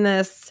have seen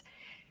this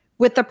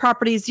with the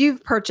properties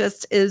you've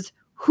purchased, is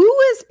who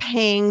is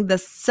paying the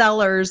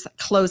seller's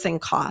closing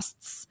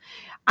costs?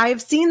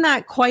 I've seen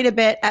that quite a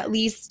bit, at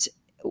least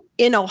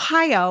in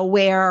Ohio,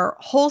 where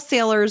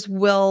wholesalers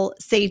will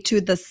say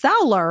to the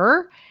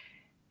seller,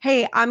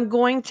 hey, I'm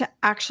going to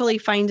actually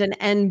find an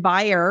end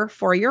buyer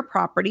for your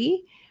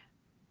property,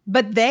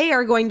 but they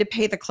are going to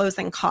pay the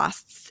closing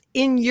costs.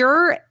 In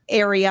your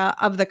area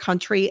of the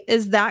country,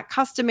 is that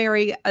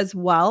customary as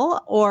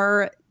well,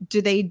 or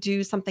do they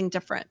do something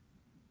different?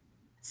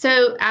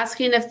 So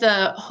asking if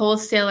the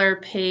wholesaler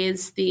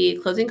pays the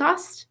closing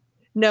cost?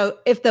 No,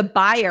 if the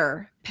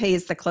buyer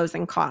pays the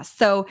closing costs.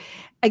 So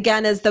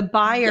again, as the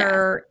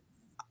buyer,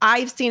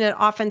 I've seen it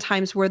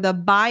oftentimes where the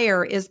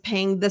buyer is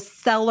paying the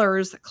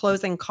seller's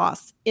closing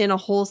costs in a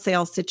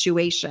wholesale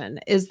situation.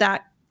 Is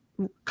that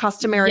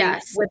customary?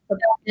 Yes,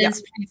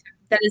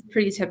 that is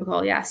pretty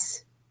typical.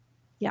 Yes.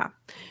 Yeah.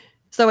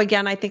 So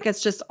again, I think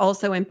it's just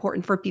also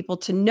important for people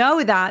to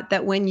know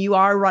that when you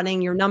are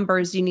running your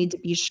numbers, you need to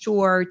be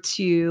sure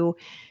to,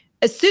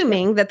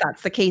 assuming that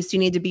that's the case, you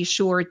need to be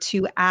sure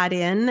to add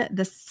in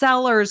the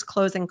seller's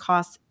closing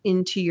costs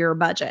into your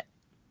budget.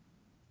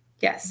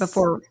 Yes.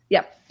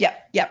 Yep.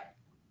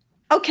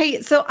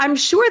 Okay, so I'm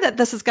sure that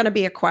this is going to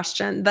be a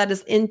question that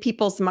is in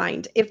people's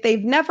mind. If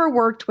they've never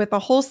worked with a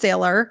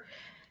wholesaler,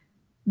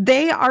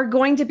 they are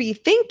going to be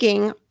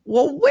thinking,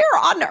 well, where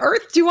on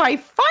earth do I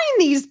find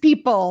these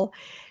people?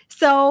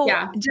 So,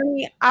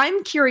 Jenni,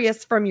 I'm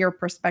curious from your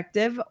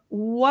perspective,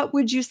 what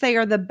would you say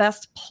are the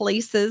best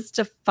places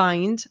to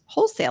find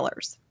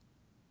wholesalers?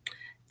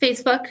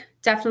 Facebook,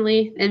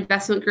 definitely.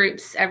 Investment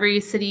groups.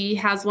 Every city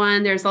has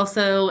one. There's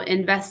also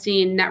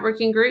investing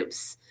networking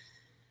groups.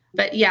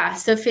 But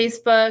so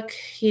Facebook,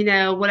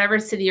 whatever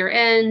city you're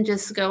in,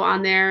 just go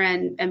on there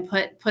and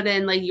put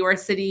in your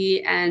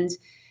city and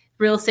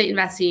real estate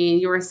investing,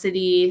 your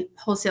city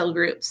wholesale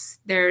groups.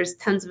 There's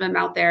tons of them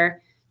out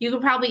there. You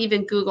could probably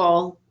even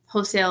Google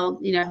wholesale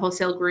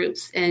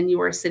groups in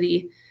your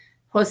city,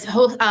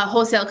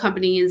 wholesale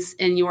companies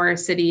in your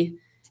city,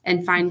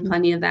 and find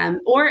plenty of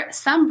them. Or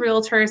some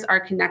realtors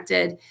are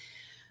connected.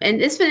 And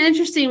it's been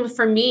interesting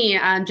for me,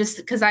 just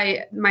because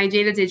my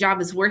day-to-day job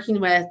is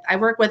I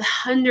work with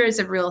hundreds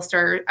of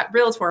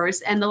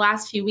realtors. And the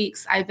last few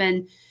weeks I've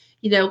been,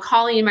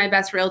 calling my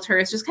best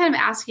realtors, just kind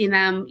of asking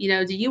them,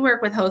 do you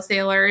work with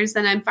wholesalers?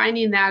 And I'm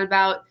finding that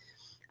about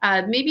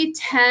maybe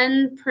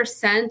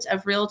 10%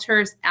 of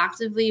realtors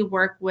actively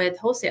work with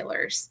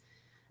wholesalers.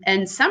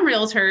 And some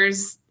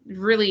realtors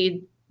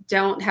really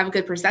don't have a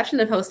good perception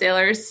of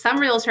wholesalers. Some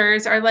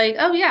realtors are like,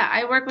 oh yeah,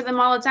 I work with them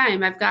all the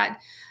time. I've got,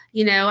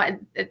 a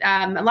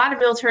lot of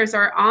realtors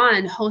are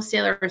on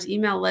wholesalers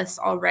email lists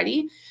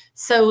already.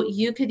 So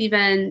you could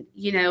even,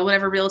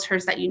 whatever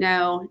realtors that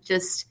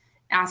just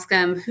ask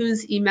them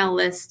whose email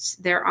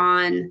list they're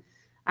on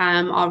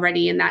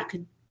already. And that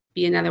could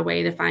be another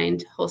way to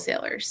find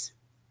wholesalers.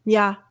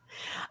 Yeah.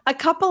 A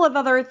couple of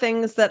other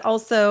things that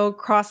also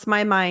cross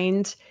my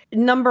mind.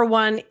 Number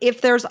one,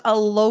 if there's a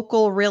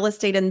local real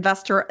estate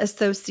investor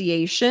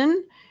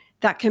association,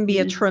 that can be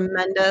a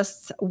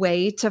tremendous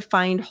way to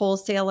find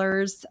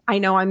wholesalers. I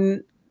know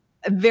I'm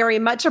very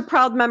much a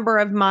proud member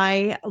of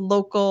my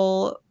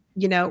local,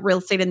 real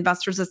estate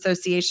investors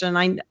association.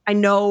 I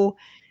know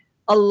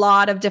a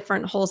lot of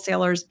different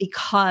wholesalers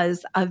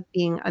because of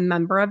being a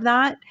member of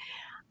that.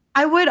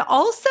 I would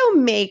also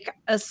make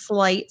a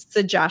slight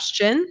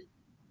suggestion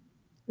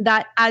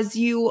that as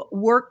you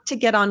work to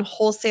get on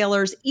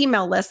wholesalers'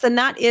 email lists, and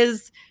that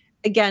is,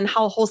 again,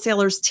 how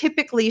wholesalers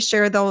typically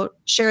share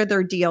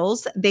their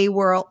deals. They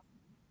will,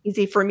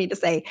 easy for me to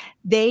say,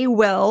 they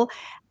will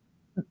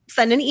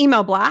send an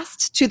email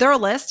blast to their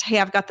list. Hey,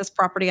 I've got this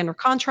property under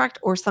contract,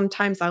 or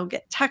sometimes I'll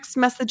get text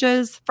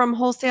messages from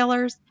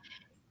wholesalers.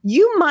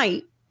 You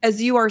might,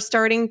 as you are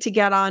starting to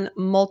get on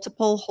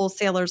multiple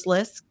wholesalers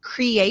lists,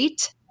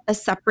 create a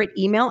separate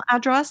email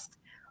address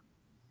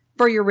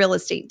for your real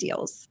estate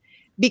deals.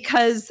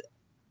 Because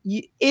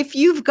if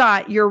you've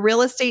got your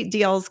real estate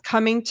deals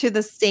coming to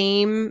the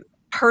same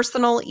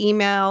personal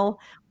email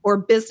or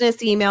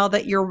business email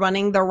that you're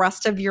running the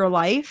rest of your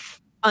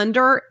life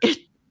under, it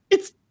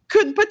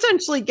could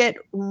potentially get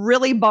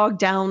really bogged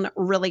down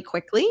really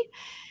quickly.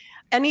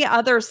 Any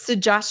other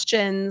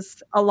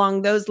suggestions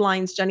along those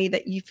lines, Jenni,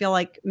 that you feel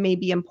like may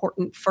be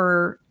important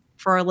for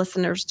our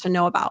listeners to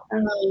know about?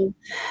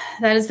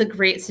 That is a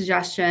great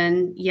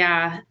suggestion.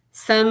 Yeah.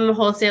 Some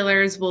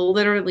wholesalers will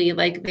literally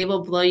they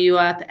will blow you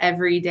up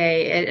every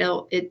day.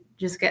 It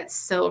just gets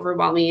so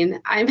overwhelming.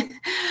 I'm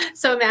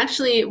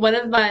actually one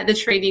of the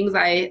tradings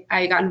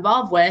I got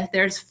involved with.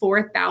 There's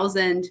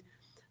 4,000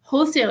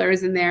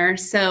 wholesalers in there.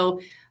 So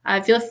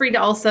feel free to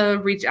also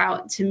reach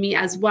out to me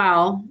as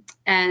well.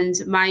 And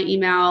my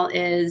email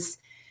is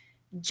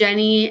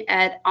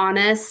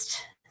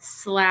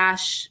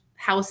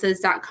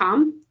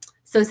jenni@honest/houses.com.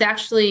 So it's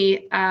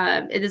actually,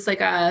 it is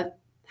like a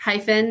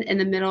hyphen in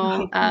the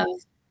middle of,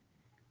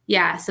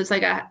 so it's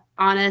like a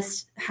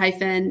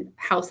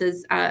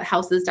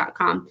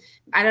honest-houses.com.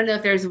 I don't know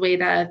if there's a way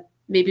to,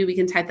 maybe we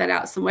can type that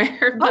out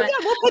somewhere. But,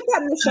 we'll put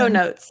that in the show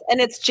notes. And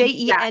it's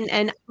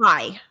JENNI.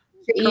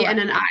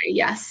 JENNI,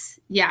 yes.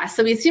 Yeah.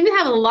 So we seem to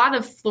have a lot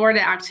of Florida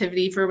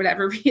activity for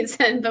whatever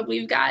reason, but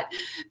we've got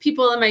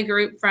people in my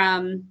group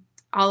from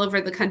all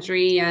over the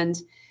country. And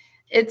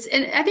I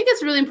think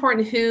it's really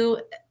important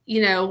who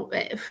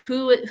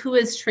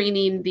is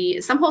training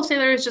some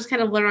wholesalers just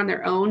kind of learn on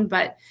their own,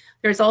 but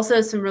there's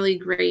also some really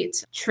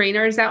great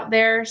trainers out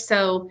there.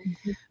 So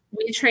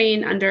we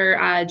train under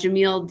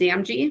Jamil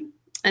Damji,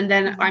 and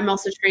then I'm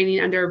also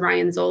training under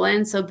Ryan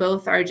Zolan. So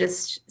both are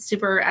just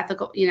super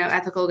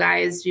ethical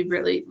guys, do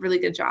really, really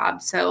good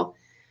job. So,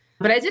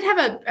 but I did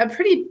have a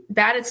pretty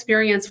bad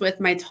experience with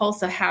my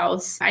Tulsa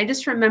house. I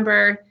just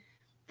remember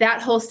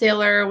that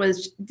wholesaler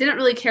didn't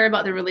really care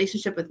about the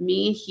relationship with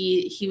me.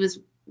 He was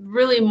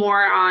really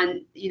more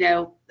on,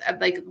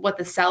 what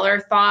the seller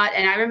thought.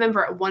 And I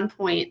remember at one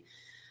point,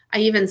 I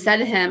even said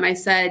to him, I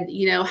said,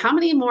 how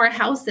many more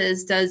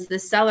houses does the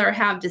seller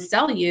have to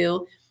sell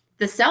you?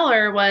 The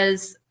seller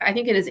was, I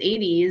think, in his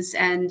 80s.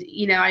 And,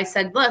 I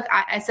said, look,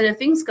 I said, if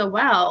things go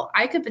well,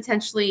 I could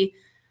potentially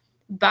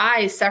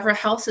buy several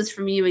houses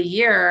from you a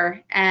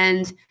year.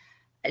 And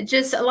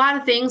just a lot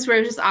of things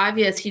were just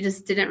obvious. He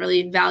just didn't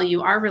really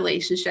value our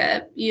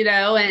relationship,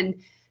 and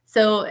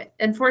so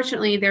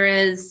unfortunately there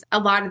is a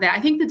lot of that.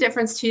 I think the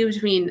difference too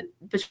between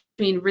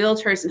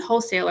realtors and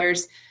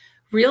wholesalers,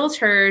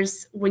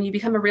 when you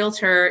become a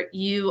realtor,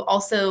 you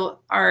also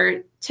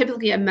are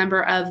typically a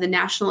member of the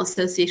National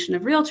Association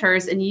of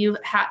Realtors, and you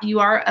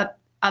are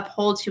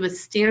uphold to a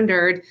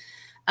standard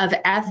of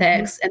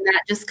ethics, and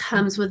that just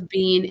comes with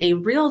being a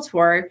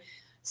realtor.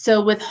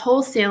 So with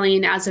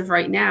wholesaling, as of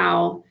right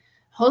now,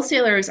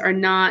 wholesalers are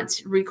not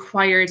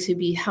required to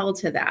be held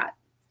to that.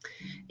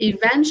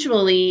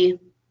 Eventually,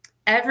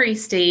 every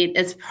state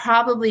is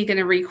probably going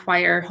to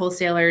require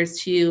wholesalers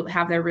to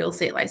have their real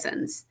estate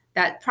license.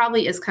 That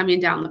probably is coming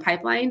down the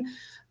pipeline.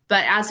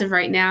 But as of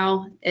right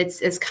now,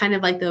 it's kind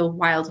of like the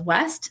Wild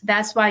West.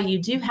 That's why you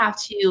do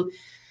have to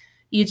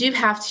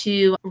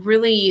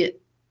really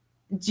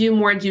do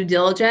more due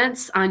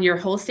diligence on your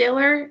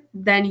wholesaler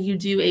than you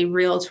do a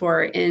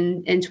realtor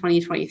in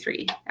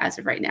 2023 as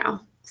of right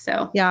now.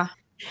 So yeah.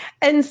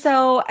 And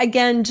so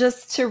again,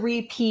 just to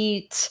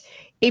repeat,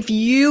 if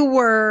you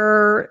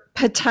were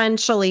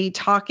potentially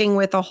talking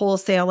with a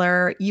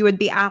wholesaler, you would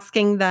be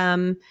asking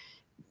them,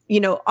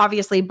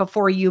 obviously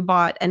before you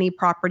bought any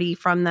property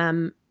from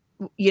them,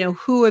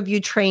 who have you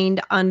trained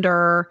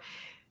under?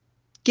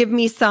 give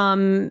me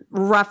some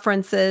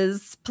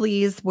references,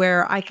 please,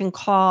 where I can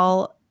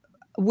call.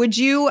 Would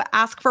you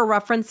ask for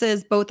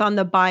references both on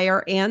the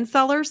buyer and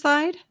seller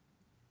side?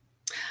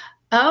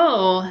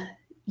 Oh,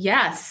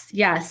 yes,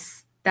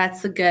 yes.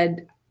 That's a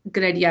good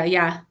idea.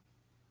 Yeah.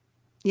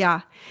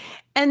 Yeah.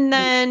 And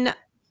then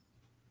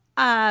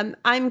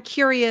I'm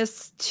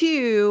curious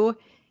too,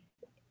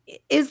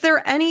 is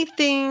there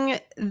anything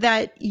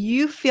that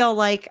you feel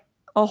like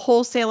a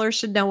wholesaler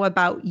should know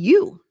about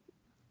you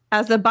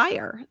as a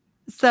buyer?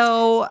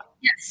 So,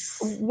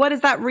 Yes. what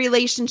does that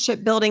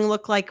relationship building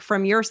look like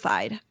from your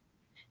side?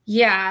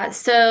 Yeah,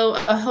 so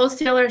a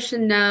wholesaler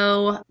should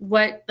know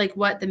what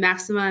the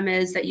maximum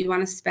is that you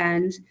want to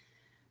spend,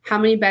 how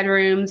many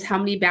bedrooms, how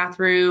many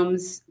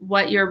bathrooms,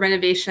 what your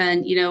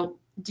renovation,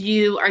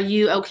 are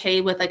you okay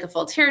with like a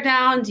full tear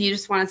down? Do you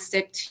just want to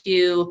stick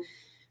to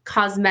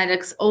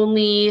cosmetics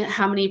only?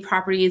 How many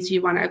properties do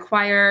you want to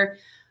acquire?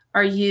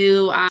 Do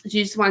you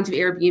just want to do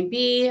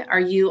Airbnb? Are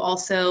you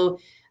also,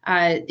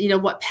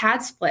 what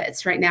pad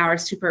splits right now are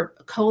super,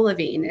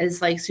 co-living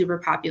is like super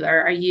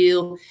popular. Are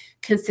you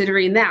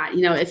considering that?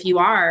 If you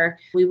are,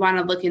 we want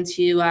to look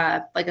into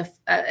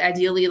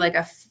ideally like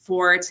a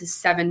 4 to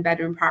 7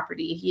 bedroom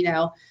property.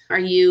 Are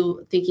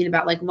you thinking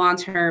about like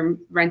long-term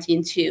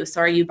renting too?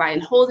 So are you buy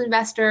and hold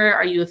investor?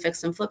 Are you a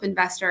fix and flip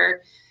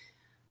investor?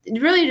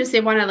 Really just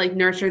they want to like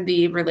nurture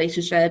the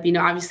relationship.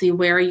 Obviously,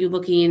 where are you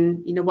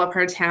looking? What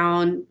part of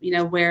town?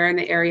 Where in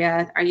the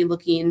area are you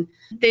looking?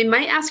 They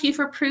might ask you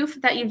for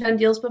proof that you've done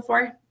deals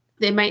before.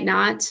 They might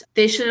not.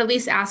 They should at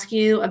least ask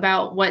you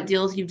about what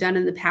deals you've done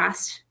in the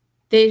past.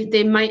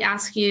 They might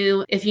ask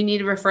you if you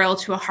need a referral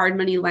to a hard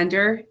money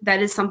lender.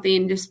 That is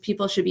something just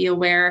people should be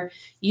aware.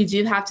 You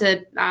do have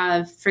to,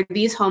 for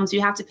these homes,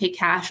 you have to pay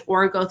cash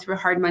or go through a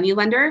hard money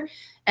lender,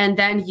 and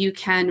then you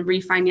can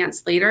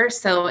refinance later.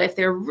 So if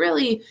they're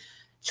really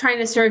trying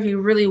to serve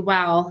you really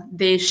well,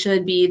 they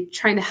should be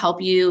trying to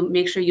help you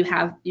make sure you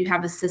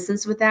have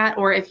assistance with that.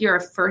 Or if you're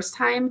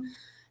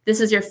this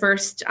is your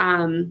first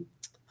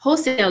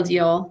wholesale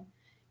deal,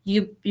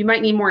 you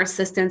might need more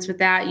assistance with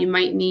that. You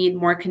might need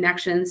more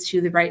connections to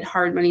the right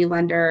hard money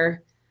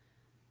lender.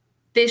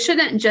 They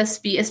shouldn't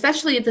just be,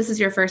 especially if this is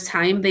your first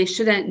time, they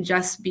shouldn't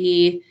just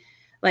be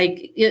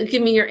like,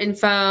 give me your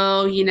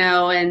info,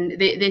 and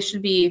they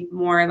should be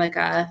more like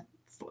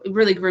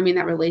really grooming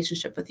that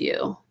relationship with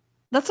you.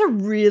 That's a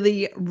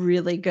really,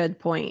 really good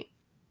point.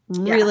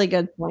 Yeah. Really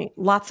good point.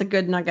 Lots of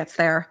good nuggets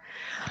there.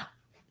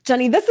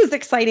 Jenni, this is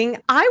exciting.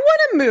 I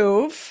want to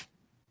move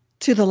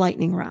to the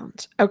lightning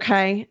round.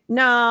 Okay.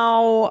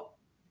 Now,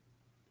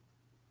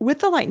 with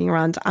the lightning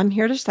round, I'm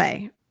here to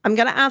say, I'm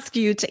going to ask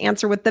you to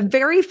answer with the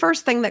very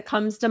first thing that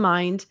comes to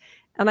mind.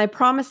 And I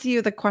promise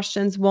you the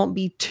questions won't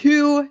be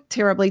too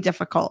terribly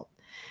difficult.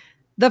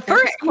 The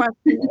first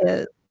question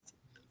is,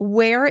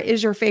 where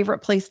is your favorite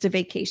place to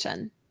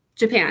vacation?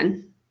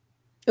 Japan.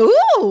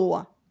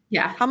 Ooh.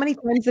 Yeah. How many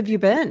times have you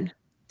been?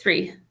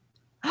 3.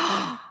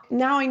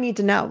 Now I need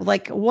to know,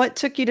 like, what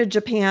took you to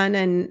Japan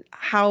and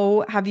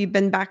how have you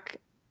been back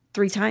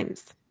 3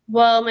 times?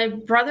 Well, my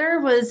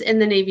brother was in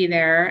the Navy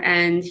there,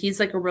 and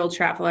he's like a real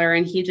traveler.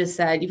 And he just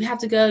said, you have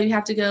to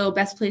go,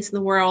 best place in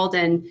the world.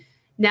 And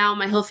now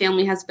my whole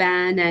family has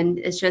been, and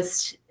it's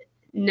just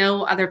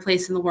no other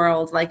place in the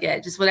world like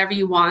it. Just whatever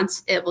you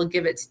want, it will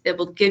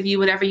give you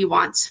whatever you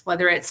want,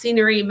 whether it's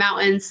scenery,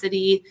 mountain,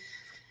 city,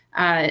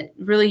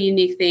 really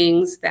unique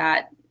things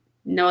that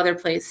no other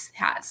place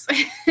has.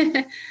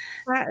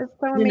 That is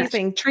so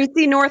amazing.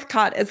 Tracy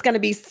Northcott is going to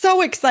be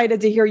so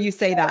excited to hear you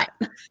say that.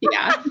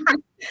 Yeah.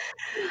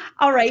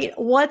 All right.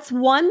 What's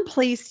one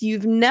place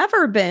you've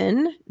never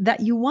been that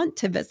you want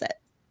to visit?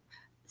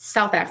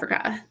 South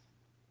Africa.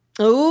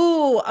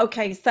 Oh,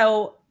 okay.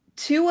 So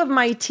 2 of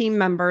my team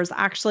members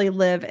actually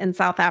live in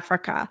South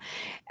Africa.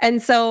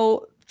 And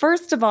so,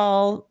 first of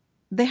all,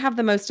 they have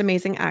the most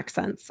amazing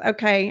accents.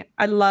 Okay.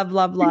 I love,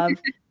 love, love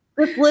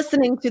just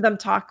listening to them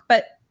talk.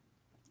 But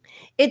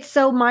it's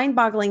so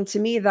mind-boggling to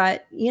me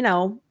that,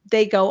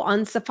 they go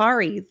on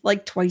safari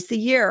like twice a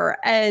year.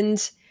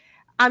 And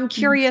I'm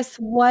curious,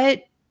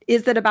 what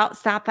is it about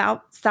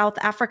South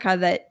Africa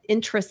that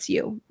interests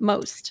you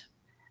most?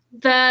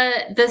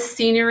 The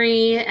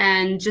scenery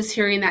and just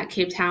hearing that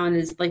Cape Town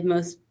is like one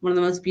of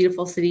the most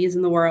beautiful cities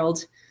in the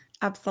world.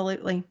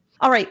 Absolutely.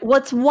 All right.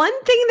 What's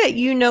one thing that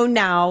you know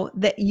now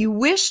that you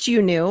wished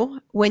you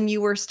knew when you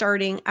were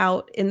starting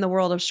out in the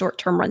world of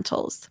short-term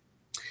rentals?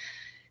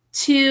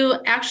 To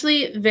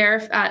actually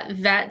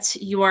vet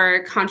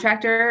your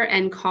contractor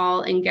and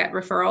call and get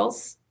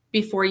referrals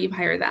before you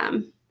hire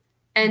them,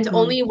 and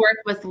only work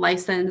with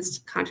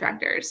licensed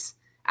contractors.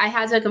 I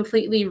had to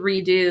completely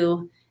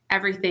redo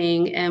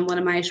everything in one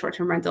of my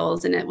short-term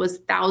rentals, and it was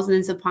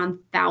thousands upon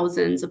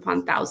thousands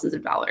upon thousands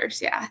of dollars.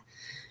 Yeah.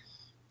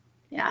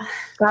 Yeah.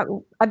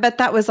 I bet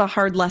that was a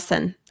hard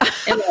lesson.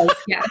 It was.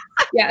 Yes.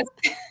 Yes.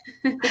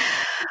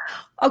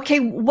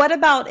 Okay. What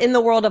about in the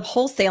world of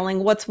wholesaling?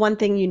 What's one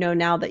thing you know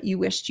now that you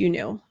wished you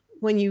knew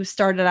when you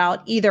started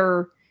out,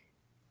 either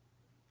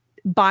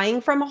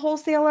buying from a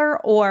wholesaler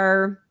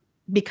or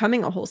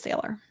becoming a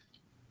wholesaler?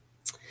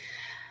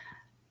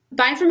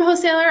 Buying from a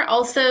wholesaler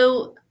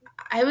also,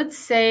 I would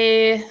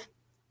say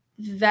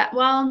that,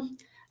 well,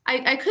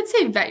 I could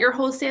say vet your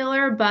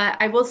wholesaler, but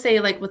I will say,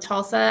 like with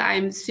Tulsa,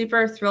 I'm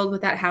super thrilled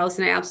with that house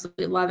and I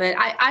absolutely love it.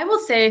 I will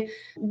say,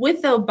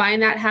 with though buying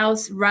that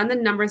house, run the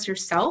numbers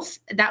yourself.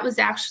 That was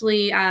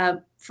actually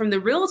from the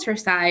realtor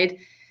side.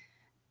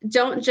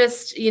 Don't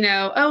just,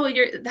 oh,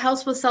 the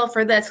house will sell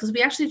for this, because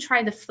we actually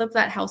tried to flip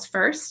that house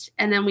first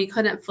and then we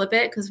couldn't flip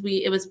it because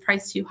it was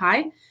priced too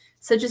high.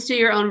 So just do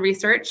your own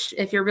research.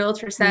 If your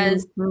realtor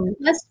says,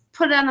 let's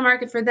put it on the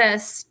market for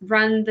this,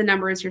 run the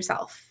numbers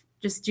yourself.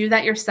 Just do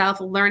that yourself.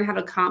 Learn how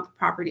to comp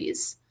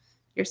properties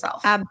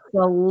yourself.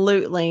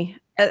 Absolutely.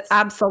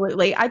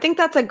 Absolutely. I think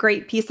that's a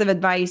great piece of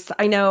advice.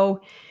 I know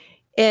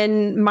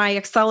in my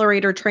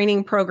accelerator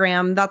training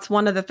program, that's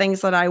one of the things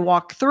that I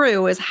walk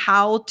through is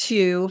how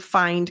to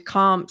find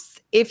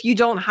comps if you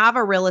don't have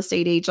a real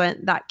estate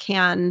agent that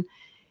can,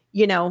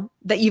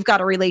 that you've got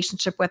a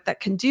relationship with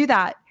that can do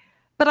that.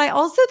 But I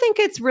also think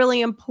it's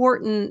really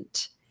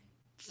important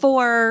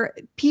for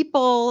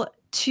people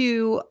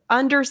to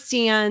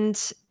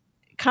understand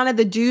kind of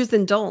the do's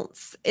and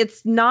don'ts.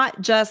 It's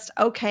not just,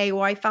 okay,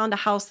 well, I found a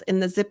house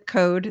in the zip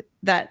code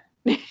that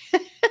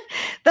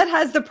that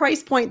has the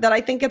price point that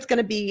I think it's going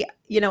to be,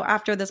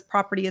 after this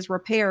property is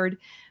repaired.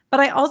 But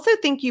I also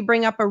think you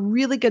bring up a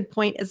really good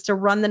point, is to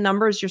run the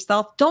numbers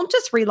yourself. Don't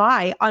just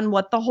rely on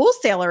what the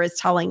wholesaler is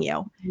telling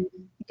you,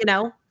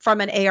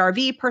 from an ARV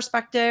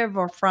perspective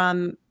or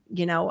from,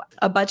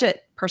 a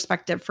budget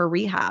perspective for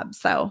rehab.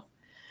 So,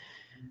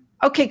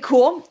 okay,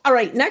 cool. All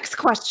right. Next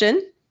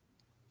question.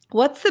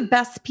 What's the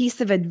best piece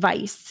of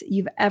advice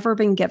you've ever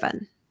been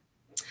given?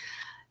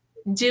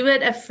 Do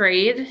it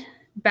afraid.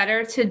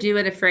 Better to do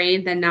it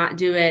afraid than not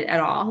do it at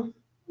all.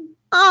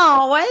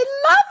 Oh, I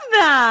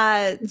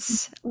love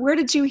that. Where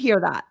did you hear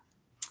that?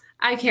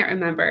 I can't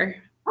remember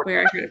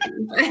where I heard it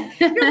from.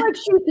 You're like,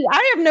 Shooty,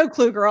 I have no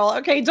clue, girl.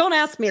 Okay, don't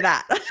ask me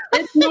that.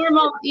 It's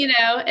normal,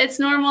 it's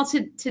normal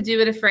to do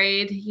it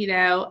afraid,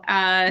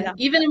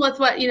 even with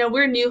what,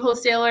 we're new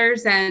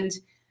wholesalers and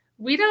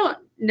we don't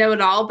know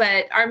it all,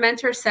 but our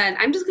mentor said,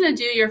 I'm just going to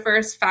do your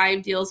first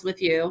 5 deals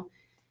with you.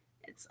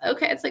 It's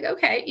okay. It's like,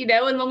 okay,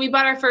 and when we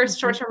bought our first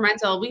short-term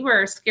rental, we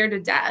were scared to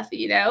death,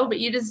 but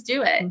you just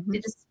do it.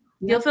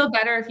 You'll feel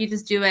better if you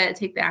just do it,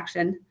 take the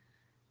action.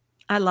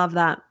 I love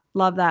that.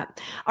 Love that.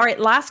 All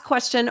right. Last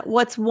question.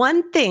 What's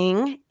one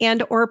thing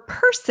and or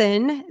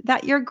person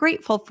that you're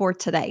grateful for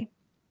today?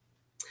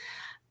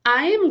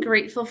 I'm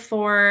grateful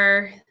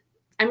for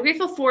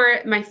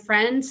my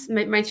friends,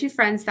 my 2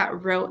 friends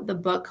that wrote the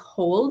book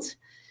Hold.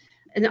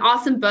 An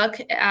awesome book.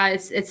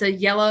 It's a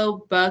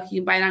yellow book. You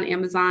can buy it on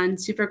Amazon.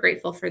 Super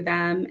grateful for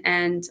them.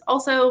 And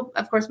also,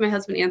 of course, my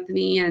husband,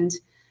 Anthony, and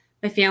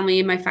my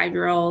family, my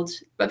 5-year-old.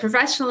 But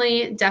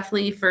professionally,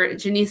 definitely for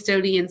Jenni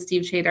Stody and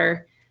Steve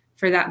Chater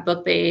for that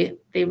book they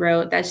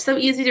wrote. That's so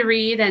easy to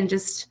read and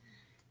just,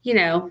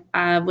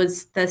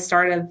 was the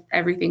start of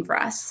everything for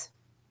us.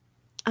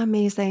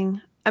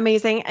 Amazing.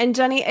 Amazing. And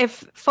Jenni,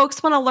 if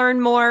folks want to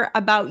learn more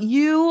about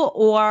you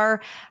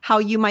or how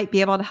you might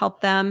be able to help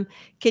them,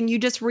 can you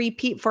just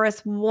repeat for us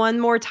one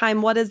more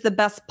time, what is the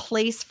best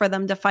place for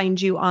them to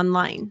find you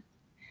online?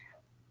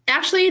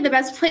 Actually, the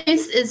best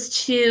place is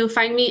to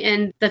find me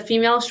in the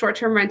female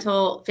short-term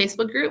rental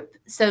Facebook group.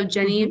 So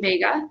Jenni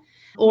Vega,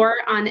 or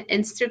on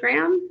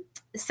Instagram.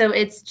 So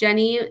it's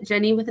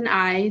Jenni with an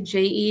I,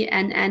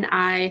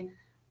 JENNI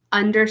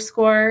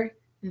 _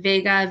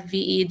 Vega,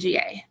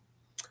 VEGA.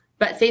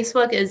 But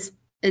Facebook is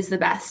the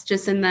best,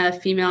 just in the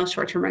female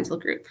short-term rental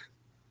group.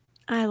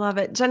 I love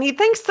it. Jenni,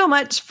 thanks so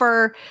much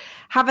for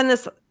having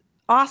this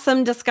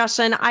awesome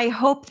discussion. I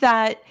hope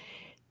that,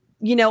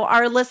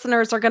 our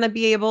listeners are going to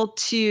be able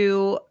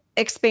to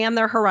expand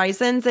their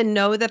horizons and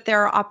know that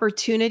there are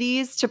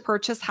opportunities to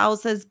purchase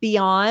houses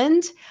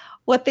beyond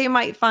what they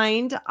might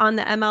find on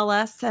the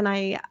MLS. And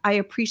I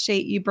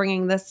appreciate you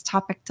bringing this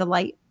topic to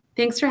light.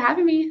 Thanks for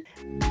having me.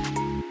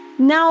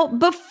 Now,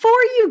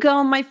 before you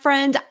go, my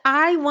friend,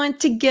 I want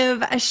to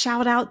give a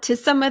shout out to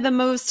some of the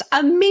most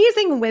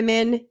amazing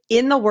women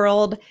in the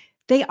world.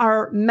 They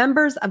are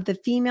members of the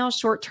Female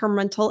Short-Term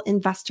Rental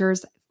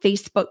Investors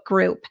Facebook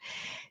group.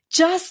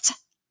 Just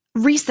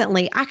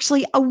recently,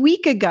 actually a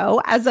week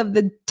ago, as of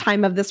the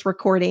time of this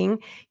recording,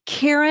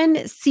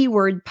 Karen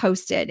Seward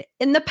posted,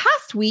 "In the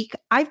past week,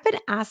 I've been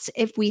asked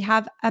if we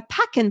have a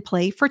pack and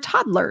play for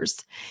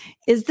toddlers.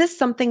 Is this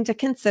something to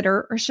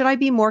consider, or should I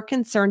be more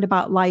concerned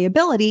about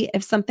liability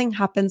if something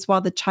happens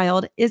while the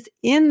child is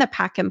in the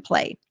pack and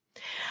play?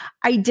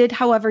 I did,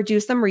 however, do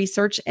some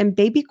research, and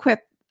Baby Quip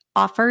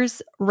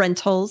offers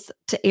rentals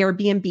to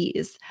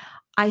Airbnbs.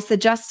 I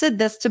suggested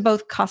this to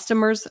both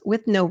customers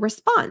with no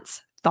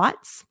response.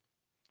 Thoughts?"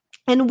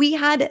 And we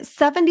had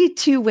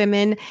 72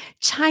 women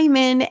chime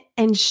in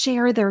and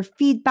share their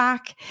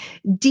feedback.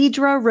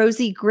 Deidre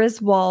Rosie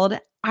Griswold,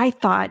 I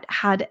thought,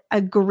 had a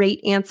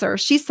great answer.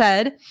 She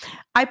said,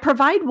 "I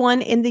provide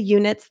one in the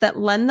units that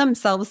lend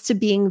themselves to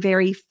being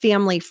very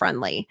family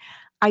friendly.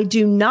 I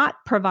do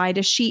not provide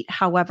a sheet,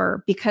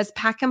 however, because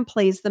pack and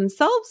plays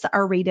themselves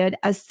are rated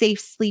as safe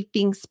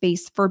sleeping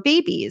space for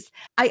babies.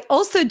 I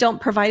also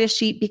don't provide a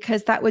sheet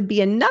because that would be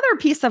another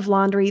piece of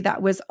laundry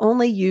that was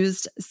only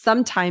used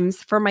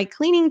sometimes for my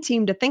cleaning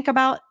team to think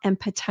about and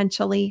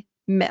potentially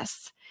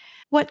miss.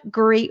 What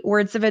great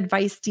words of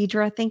advice,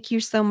 Deidre. Thank you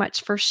so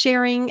much for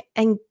sharing.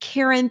 And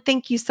Karen,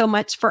 thank you so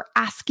much for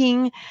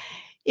asking.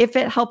 If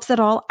it helps at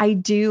all, I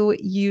do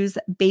use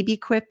Baby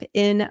Quip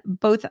in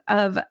both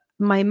of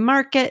my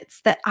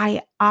markets that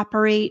I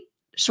operate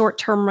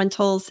short-term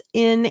rentals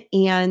in,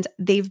 and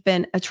they've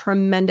been a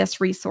tremendous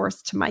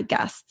resource to my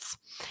guests.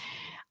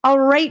 All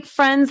right,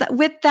 friends,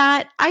 with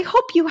that, I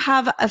hope you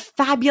have a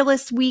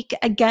fabulous week.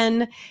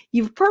 Again,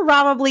 you've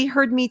probably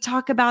heard me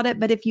talk about it,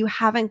 but if you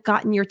haven't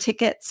gotten your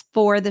tickets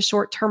for the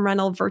short-term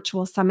rental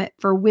virtual summit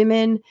for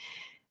women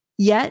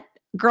yet,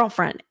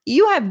 girlfriend,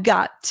 you have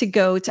got to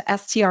go to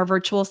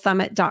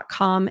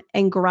strvirtualsummit.com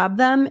and grab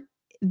them.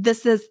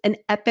 This is an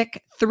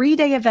epic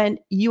 3-day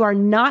event you are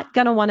not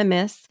going to want to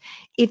miss.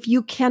 If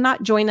you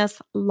cannot join us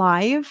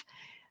live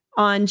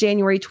on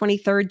January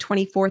 23rd,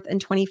 24th,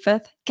 and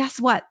 25th, guess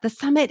what? The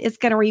summit is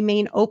going to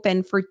remain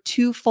open for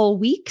 2 full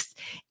weeks,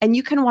 and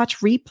you can watch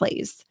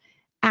replays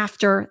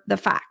after the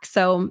fact.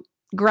 So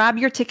grab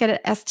your ticket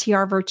at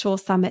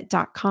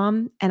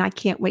strvirtualsummit.com, and I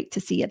can't wait to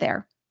see you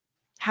there.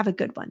 Have a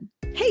good one.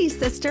 Hey,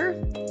 sister.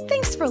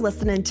 Thanks for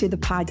listening to the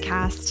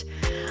podcast.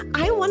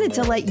 I wanted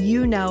to let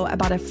you know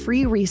about a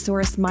free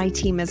resource my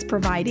team is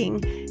providing,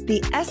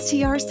 the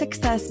STR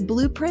Success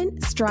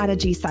Blueprint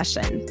Strategy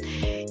Session.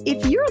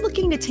 If you're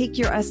looking to take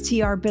your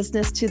STR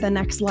business to the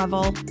next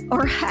level,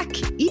 or heck,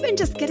 even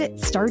just get it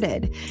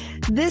started,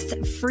 this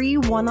free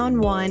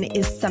one-on-one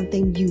is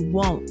something you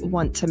won't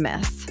want to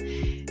miss.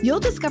 You'll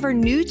discover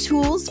new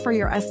tools for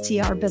your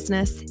STR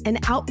business and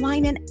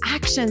outline an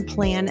action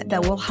plan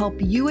that will help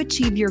you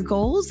achieve your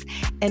goals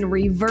and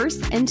reverse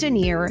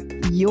engineer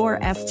your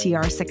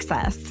STR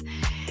success.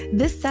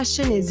 This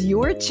session is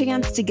your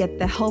chance to get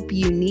the help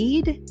you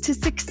need to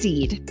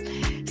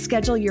succeed.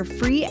 Schedule your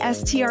free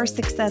STR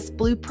Success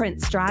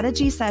Blueprint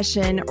Strategy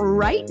session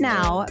right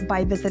now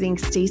by visiting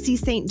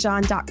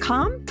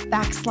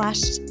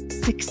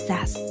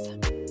stacystjohn.com/success.